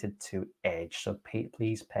related to age. So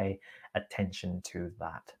please pay attention to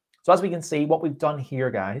that. So as we can see, what we've done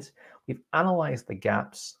here, guys, we've analyzed the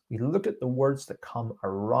gaps. We looked at the words that come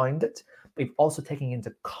around it. We've also taken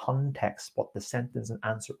into context what the sentence and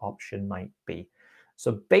answer option might be.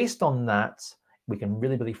 So based on that, we can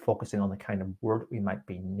really focus in on the kind of word we might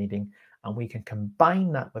be needing. And we can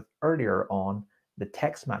combine that with earlier on the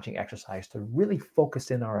text matching exercise to really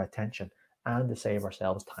focus in our attention and to save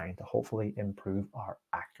ourselves time to hopefully improve our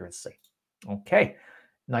accuracy. Okay,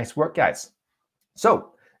 nice work, guys.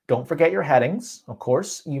 So don't forget your headings. Of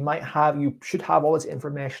course, you should have all this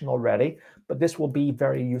information already, but this will be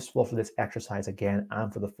very useful for this exercise again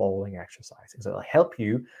and for the following exercises. It'll help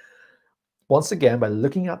you once again by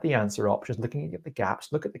looking at the answer options, looking at the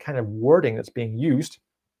gaps, look at the kind of wording that's being used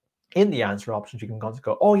in the answer options. You can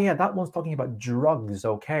go, oh yeah, that one's talking about drugs.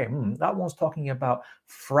 Okay, that one's talking about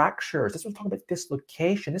fractures. This one's talking about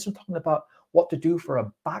dislocation. This one's talking about what to do for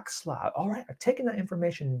a back slab. All right, I've taken that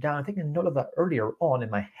information down. I've taken note of that earlier on in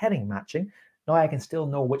my heading matching. Now I can still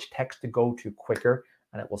know which text to go to quicker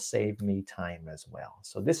and it will save me time as well.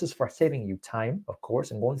 So this is for saving you time, of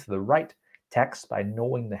course, and going to the right text by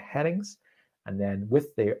knowing the headings. And then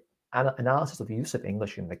with the analysis of the use of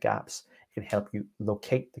English in the gaps, it can help you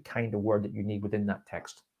locate the kind of word that you need within that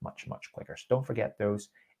text much, much quicker. So don't forget those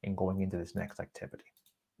in going into this next activity.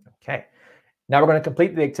 Okay, now we're going to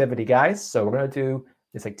complete the activity, guys. So we're going to do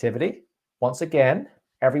this activity. Once again,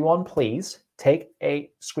 everyone, please take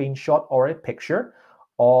a screenshot or a picture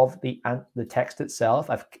of the text itself.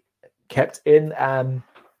 I've kept in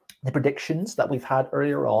the predictions that we've had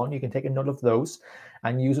earlier on. You can take a note of those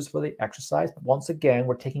and use this for the exercise. But once again,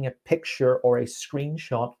 we're taking a picture or a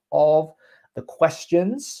screenshot of the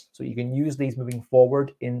questions, so you can use these moving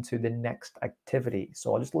forward into the next activity.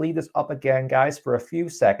 So I'll just leave this up again, guys, for a few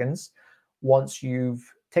seconds. Once you've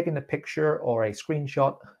taken a picture or a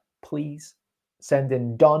screenshot, please send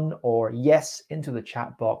in done or yes into the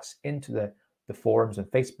chat box, into the forums on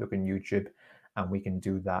Facebook and YouTube, and we can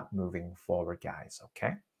do that moving forward, guys,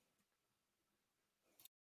 okay?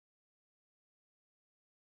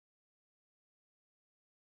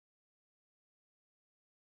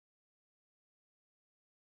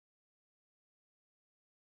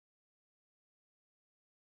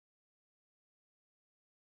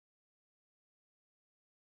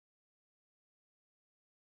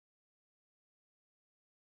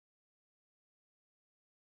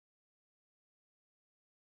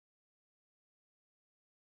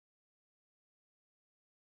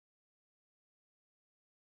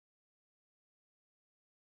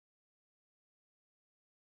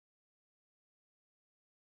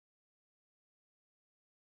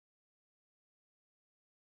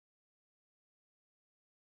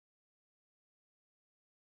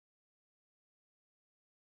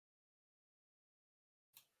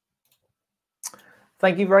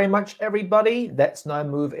 Thank you very much, everybody. Let's now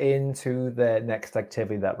move into the next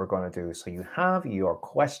activity that we're going to do. So you have your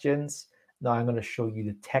questions. Now I'm going to show you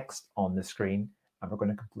the text on the screen, and we're going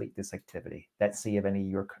to complete this activity. Let's see if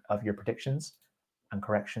any of your predictions and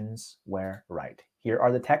corrections were right. Here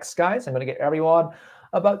are the texts, guys. I'm going to give everyone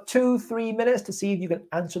about 2-3 minutes to see if you can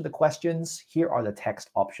answer the questions. Here are the text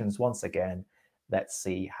options once again. Let's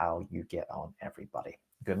see how you get on, everybody.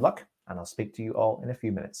 Good luck, and I'll speak to you all in a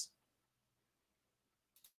few minutes.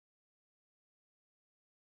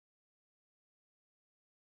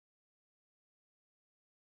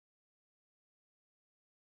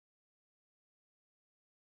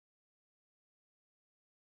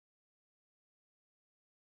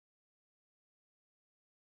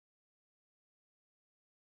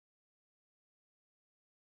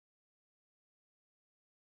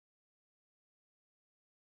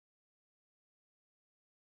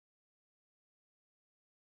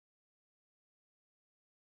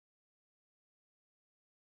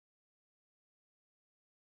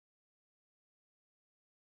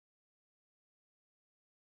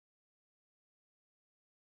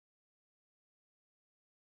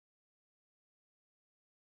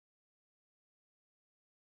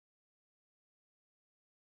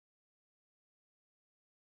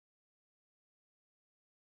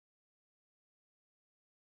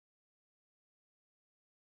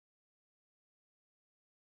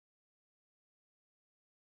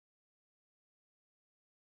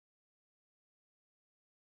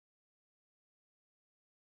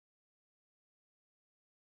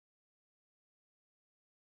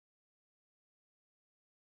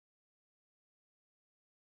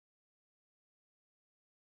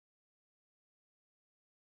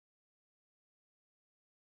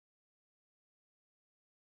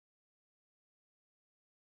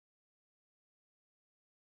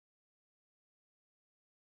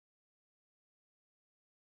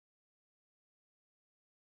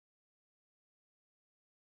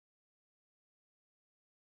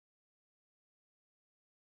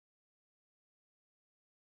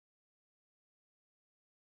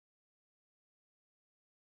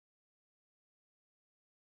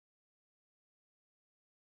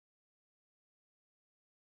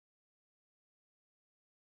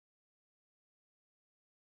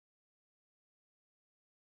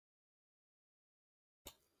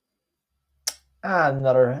 And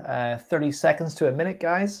another 30 seconds to a minute,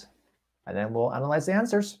 guys, and then we'll analyze the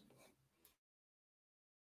answers.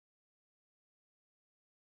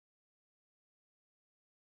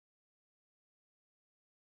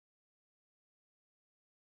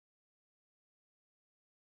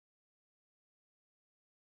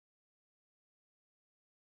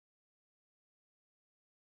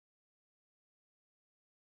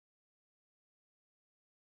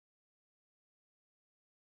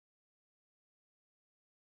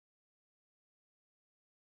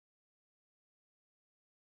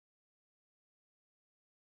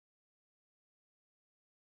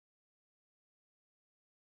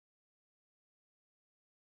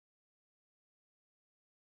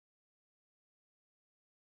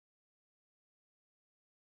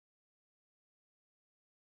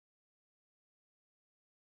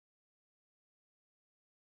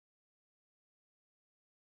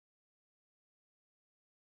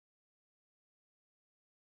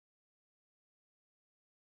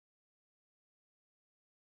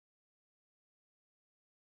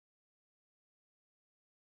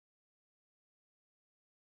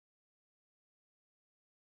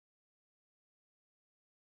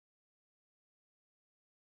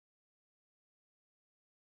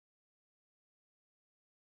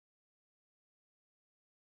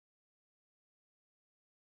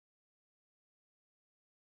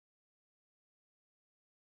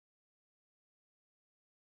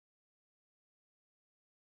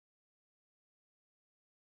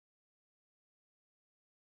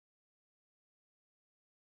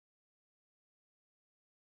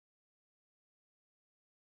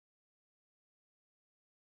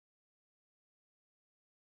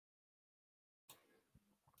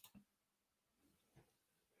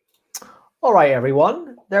 All right,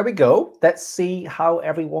 everyone, there we go. Let's see how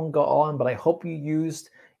everyone got on, but I hope you used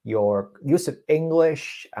your use of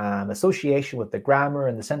English, association with the grammar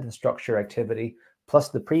and the sentence structure activity, plus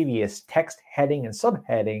the previous text heading and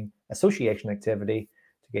subheading association activity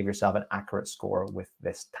to give yourself an accurate score with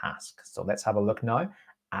this task. So let's have a look now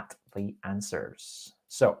at the answers.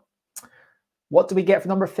 So what do we get for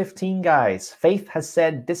number 15, guys? Faith has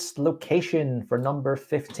said dislocation for number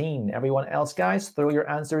 15. Everyone else, guys, throw your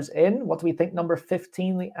answers in. What do we think number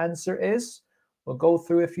 15 the answer is? We'll go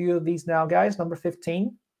through a few of these now, guys. Number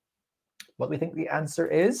 15. What do we think the answer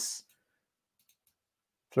is?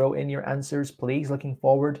 Throw in your answers, please. Looking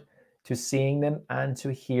forward to seeing them and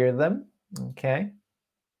to hear them. Okay.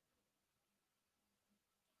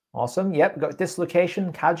 Awesome. Yep, we've got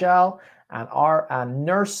dislocation, Kajal, and our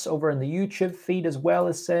nurse over in the YouTube feed as well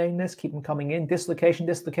is saying this. Keep them coming in. Dislocation,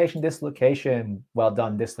 dislocation, dislocation. Well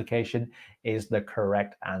done. Dislocation is the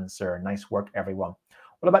correct answer. Nice work, everyone.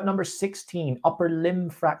 What about number 16? Upper limb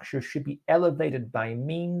fracture should be elevated by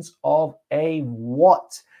means of a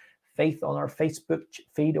what? Faith on our Facebook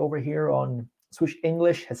feed over here on Swoosh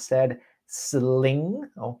English has said sling.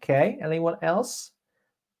 Okay. Anyone else?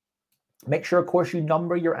 Make sure, of course, you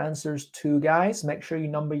number your answers too, guys. Make sure you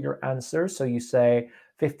number your answers. So you say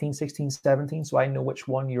 15, 16, 17, so I know which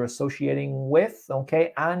one you're associating with.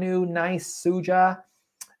 Okay, Anu, nice. Suja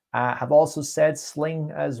have also said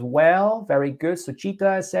sling as well. Very good.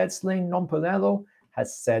 Suchita has said sling. Nonponello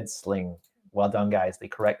has said sling. Well done, guys. The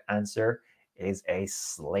correct answer is a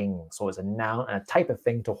sling. So it's a noun and a type of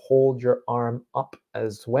thing to hold your arm up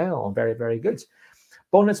as well. Very, very good.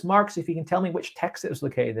 Bonus marks if you can tell me which text it was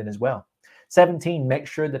located in as well. 17, make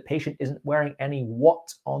sure the patient isn't wearing any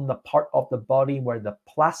what on the part of the body where the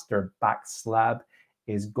plaster back slab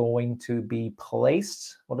is going to be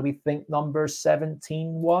placed. What do we think number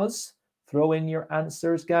 17 was? Throw in your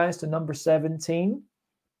answers, guys, to number 17.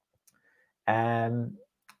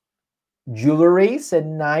 Jewelry said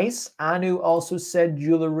nice. Anu also said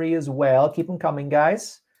jewelry as well. Keep them coming,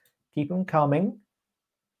 guys. Keep them coming.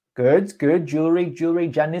 Good, good. Jewelry, jewelry.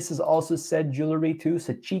 Janice has also said jewelry too.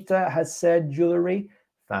 Sachita has said jewelry.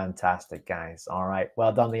 Fantastic, guys. All right,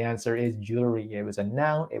 well done. The answer is jewelry. It was a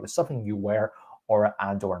noun. It was something you wear or an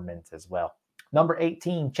adornment as well. Number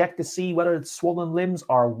 18, check to see whether the swollen limbs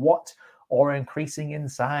are what or increasing in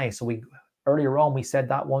size. So earlier on, we said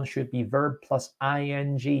that one should be verb plus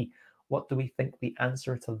ing. What do we think the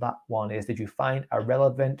answer to that one is? Did you find a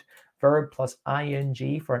relevant verb plus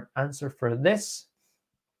ing for an answer for this?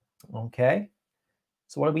 Okay,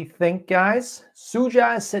 so what do we think, guys?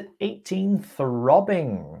 Suja said 18,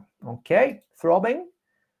 throbbing. Okay, throbbing.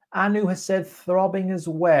 Anu has said throbbing as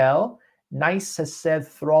well. Nice has said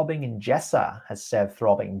throbbing, and Jessa has said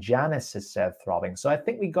throbbing. Janice has said throbbing. So I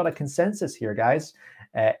think we got a consensus here, guys.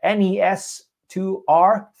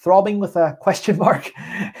 NES2R, throbbing with a question mark.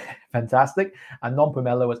 Fantastic. And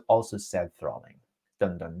Non-Pomelo has also said throbbing.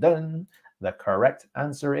 Dun, dun, dun. The correct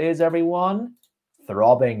answer is, everyone,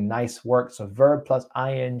 throbbing. Nice work. So verb plus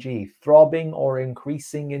ing, throbbing or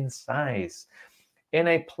increasing in size. In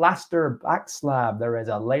a plaster back slab, there is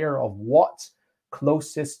a layer of what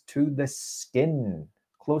closest to the skin?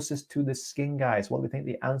 Closest to the skin, guys. What do we think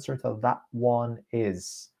the answer to that one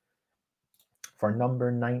is? For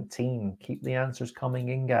number 19, keep the answers coming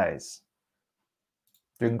in, guys.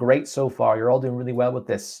 Doing great so far. You're all doing really well with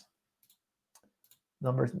this.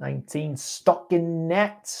 Number 19,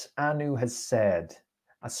 stockinette, Anu has said.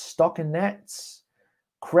 A stockinette.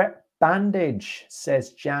 Crepe bandage,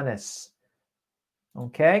 says Janice.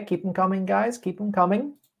 Okay, keep them coming, guys. Keep them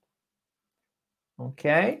coming.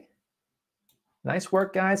 Okay. Nice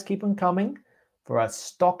work, guys. Keep them coming. For a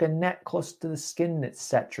stockinette close to the skin,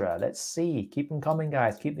 etc. Let's see. Keep them coming,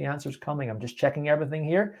 guys. Keep the answers coming. I'm just checking everything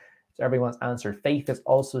here. So everyone's answer. Faith has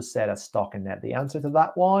also said a stockinette. The answer to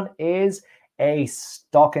that one is a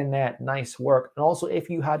stockinette. Nice work. And also, if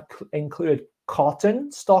you had included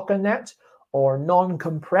cotton stockinette or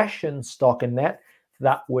non-compression stockinette,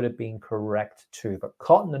 that would have been correct too. But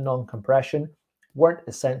cotton and non-compression weren't an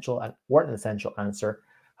essential answer.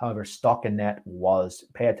 However, stockinette was.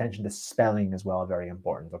 Pay attention to spelling as well, very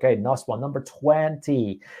important. Okay, last one, number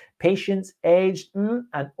 20. Patients aged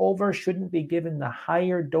and over shouldn't be given the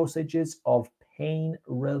higher dosages of pain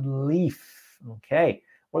relief. Okay,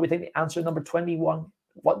 what do we think the answer number 21?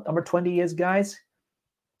 What number 20 is, guys?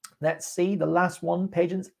 Let's see, the last one,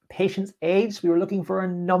 patients aged. We were looking for a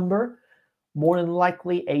number. More than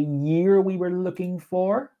likely a year we were looking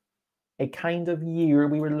for. A kind of year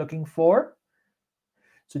we were looking for.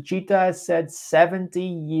 Suchita has said 70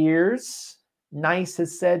 years. Nice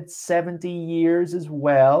has said 70 years as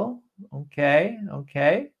well. Okay,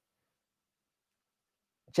 okay.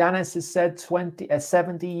 Janice has said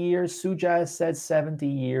 70 years. Suja has said 70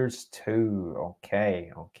 years too.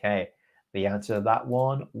 Okay, okay. The answer to that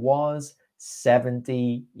one was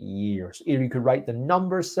 70 years. Either you could write the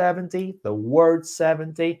number 70, the word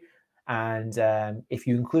 70, and if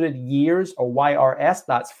you included years or YRS,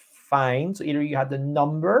 that's fine. So either you had the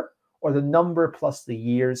number or the number plus the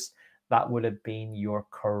years. That would have been your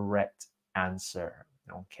correct answer.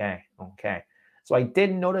 Okay, okay. So I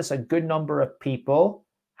did notice a good number of people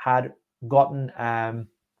had gotten,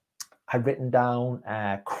 had written down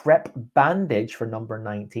crepe bandage for number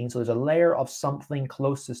 19. So there's a layer of something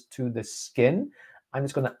closest to the skin. I'm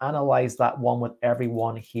just going to analyze that one with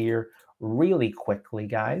everyone here really quickly,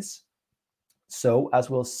 guys. So as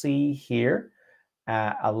we'll see here,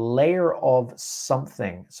 a layer of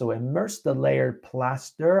something. So immerse the layered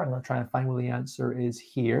plaster. I'm going to try and find where the answer is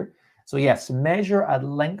here. So yes, measure a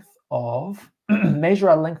length of measure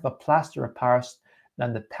a length of plaster of Paris,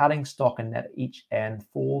 then the padding stockinette at each end,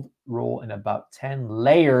 fold, roll in about 10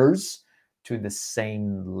 layers to the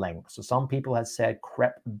same length. So some people have said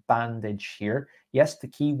crepe bandage here. Yes, the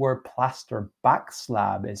keyword plaster back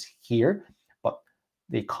slab is here, but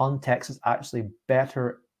the context is actually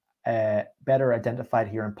better identified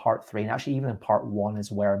here in part 3, and actually even in part 1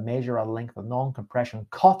 is where measure a length of non-compression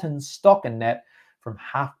cotton stockinette from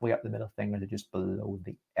halfway up the middle finger to just below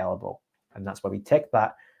the elbow. And that's why we take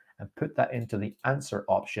that and put that into the answer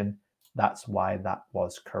option. That's why that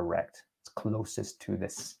was correct. It's closest to the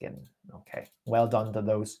skin. Okay, well done to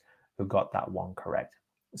those who got that one correct.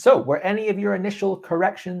 So were any of your initial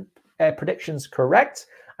predictions correct?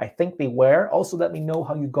 I think they were. Also, let me know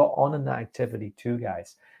how you got on in that activity too,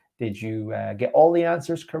 guys. Did you get all the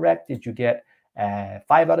answers correct? Did you get 5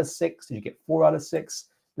 out of 6? Did you get 4 out of 6?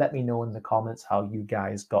 Let me know in the comments how you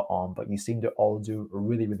guys got on. But you seem to all do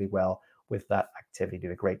really, really well with that activity. You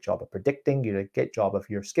did a great job of predicting. You did a great job of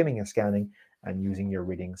your skimming and scanning and using your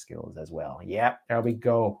reading skills as well. Yeah, there we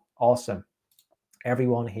go. Awesome.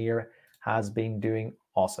 Everyone here has been doing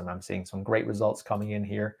awesome. I'm seeing some great results coming in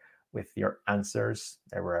here with your answers.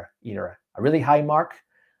 There were either a really high mark.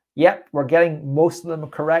 Yep, we're getting most of them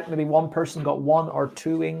correct. Maybe one person got 1 or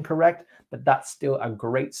 2 incorrect, but that's still a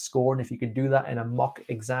great score. And if you can do that in a mock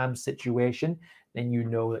exam situation, then you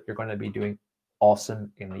know that you're going to be doing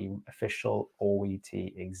awesome in the official OET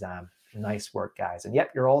exam. Nice work, guys. And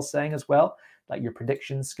yep, you're all saying as well that your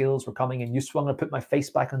prediction skills were coming in useful. I'm going to put my face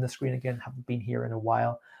back on the screen again. Haven't been here in a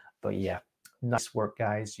while, but yeah, nice work,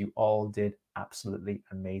 guys. You all did absolutely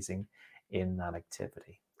amazing in that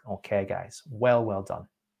activity. Okay, guys, well done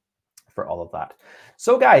for all of that.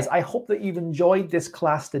 So guys, I hope that you've enjoyed this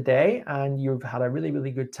class today and you've had a really,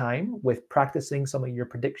 really good time with practicing some of your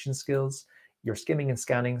prediction skills, your skimming and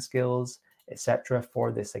scanning skills, etc.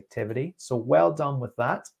 for this activity. So well done with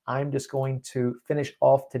that. I'm just going to finish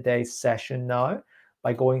off today's session now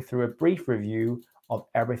by going through a brief review of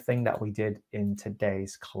everything that we did in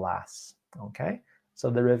today's class. Okay, so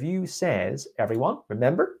the review says, everyone,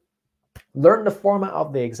 remember, learn the format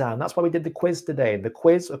of the exam. That's why we did the quiz today. The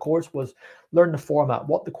quiz, of course, was learn the format,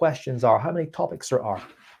 what the questions are, how many topics there are,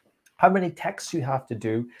 how many texts you have to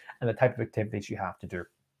do, and the type of activities you have to do.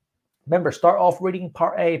 Remember, start off reading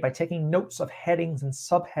part A by taking notes of headings and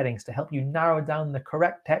subheadings to help you narrow down the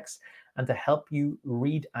correct text and to help you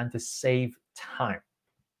read and to save time.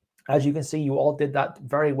 As you can see, you all did that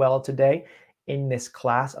very well today in this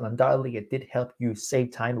class, and undoubtedly it did help you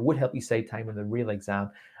save time. It would help you save time in the real exam.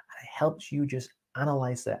 And it helps you just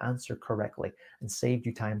analyze the answer correctly and saved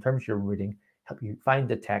you time in terms of your reading, help you find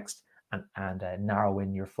the text and narrow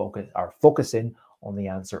in your focus, or focus in on the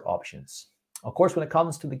answer options. Of course, when it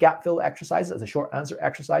comes to the gap fill exercises, the short answer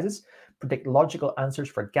exercises, predict logical answers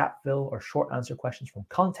for gap fill or short answer questions from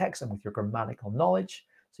context and with your grammatical knowledge.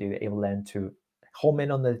 So you're able then to home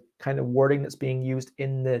in on the kind of wording that's being used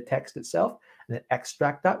in the text itself and then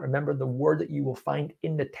extract that. Remember, the word that you will find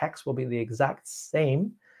in the text will be the exact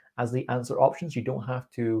same as the answer options. You don't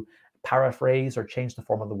have to paraphrase or change the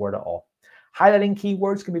form of the word at all. Highlighting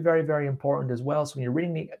keywords can be very, very important as well. So when you're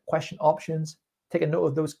reading the question options, take a note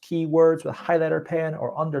of those keywords with a highlighter pen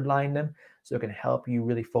or underline them so it can help you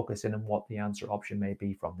really focus in on what the answer option may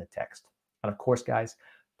be from the text. And of course, guys,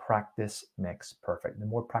 practice makes perfect. The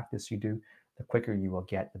more practice you do, the quicker you will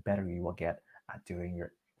get, the better you will get at doing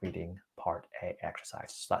your reading part A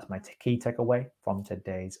exercise. So that's my key takeaway from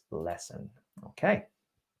today's lesson. Okay.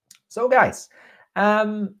 So guys,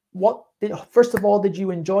 first of all, did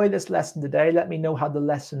you enjoy this lesson today? Let me know how the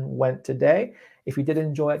lesson went today. If you did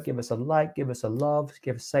enjoy it, give us a like, give us a love,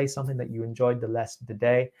 say something that you enjoyed the lesson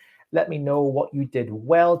today. Let me know what you did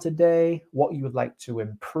well today, what you would like to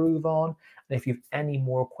improve on, and if you have any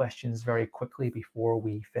more questions very quickly before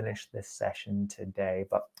we finish this session today.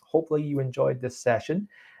 But hopefully you enjoyed this session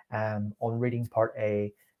on reading part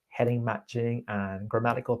A, heading matching and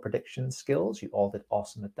grammatical prediction skills. You all did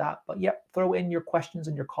awesome at that. But yep, throw in your questions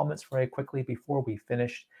and your comments very quickly before we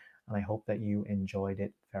finish. And I hope that you enjoyed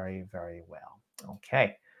it very, very well.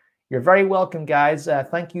 Okay. You're very welcome, guys.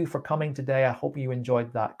 Thank you for coming today. I hope you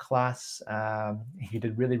enjoyed that class. You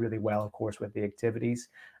did really, really well, of course, with the activities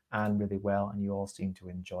and really well. And you all seem to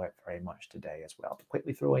enjoy it very much today as well. But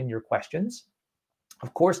quickly throw in your questions.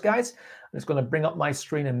 Of course, guys, I'm just going to bring up my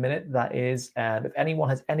screen in a minute. That is, if anyone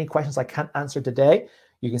has any questions I can't answer today,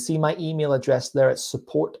 you can see my email address there at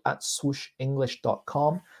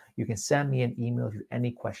support@swooshenglish.com. You can send me an email if you have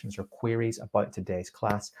any questions or queries about today's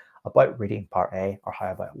class, about reading part A, or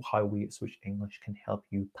how we at Swoosh English can help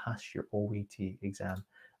you pass your OET exam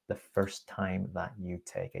the first time that you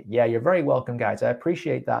take it. Yeah, you're very welcome, guys. I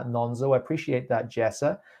appreciate that, Nonzo. I appreciate that,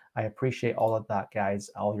 Jessa. I appreciate all of that, guys,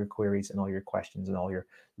 all your queries and all your questions and all your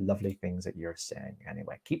lovely things that you're saying.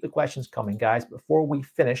 Anyway, keep the questions coming, guys. Before we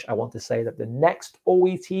finish, I want to say that the next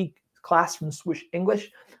OET class from Swoosh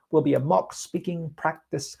English will be a mock speaking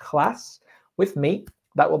practice class with me.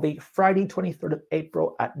 That will be Friday, 23rd of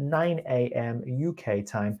April at 9 a.m. UK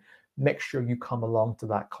time. Make sure you come along to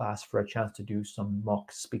that class for a chance to do some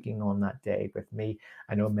mock speaking on that day with me.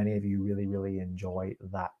 I know many of you really, really enjoy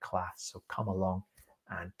that class, so come along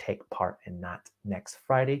and take part in that next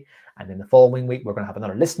Friday. And in the following week, we're going to have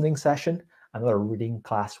another listening session. Another reading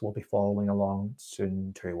class will be following along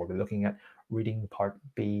soon too. We'll be looking at reading part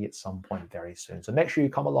B at some point very soon. So make sure you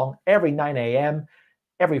come along every 9 a.m.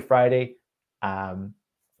 every Friday,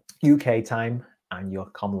 UK time, and you'll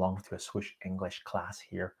come along to a Swoosh English class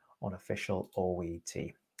here on official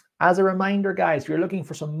OET. As a reminder, guys, if you're looking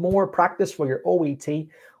for some more practice for your OET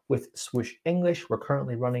with Swoosh English, we're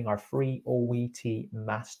currently running our free OET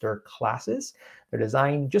master classes. They're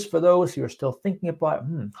designed just for those who are still thinking about,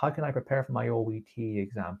 how can I prepare for my OET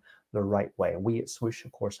exam the right way? We at Swoosh,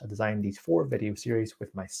 of course, have designed these 4 video series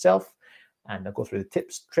with myself, and I'll go through the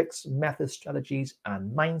tips, tricks, methods, strategies,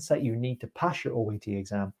 and mindset you need to pass your OET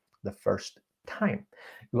exam the first time.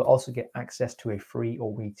 You will also get access to a free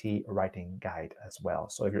OET writing guide as well.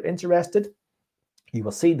 So if you're interested, you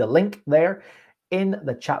will see the link there in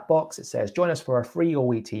the chat box. It says join us for our free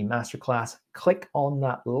OET masterclass. Click on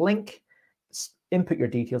that link, input your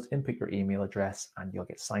details, input your email address, and you'll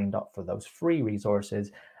get signed up for those free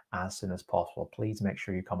resources as soon as possible. Please make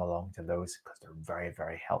sure you come along to those because they're very,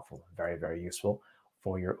 very helpful, very, very useful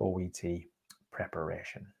for your OET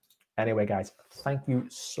preparation. Anyway, guys, thank you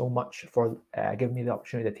so much for giving me the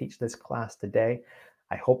opportunity to teach this class today.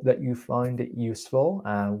 I hope that you found it useful.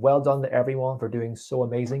 Well done to everyone for doing so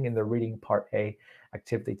amazing in the reading part A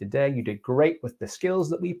activity today. You did great with the skills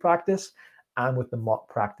that we practice and with the mock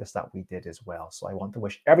practice that we did as well. So I want to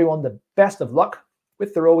wish everyone the best of luck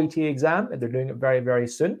with their OET exam, and they're doing it very, very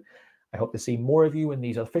soon. I hope to see more of you in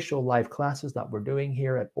these official live classes that we're doing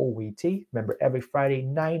here at OET. Remember, every Friday,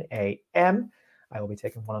 9 a.m., I will be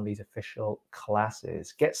taking one of these official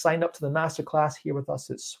classes. Get signed up to the masterclass here with us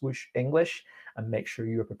at Swoosh English and make sure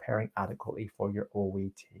you are preparing adequately for your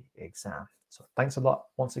OET exam. So thanks a lot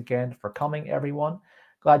once again for coming, everyone.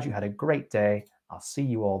 Glad you had a great day. I'll see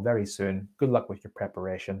you all very soon. Good luck with your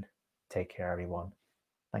preparation. Take care, everyone.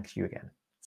 Thanks you again.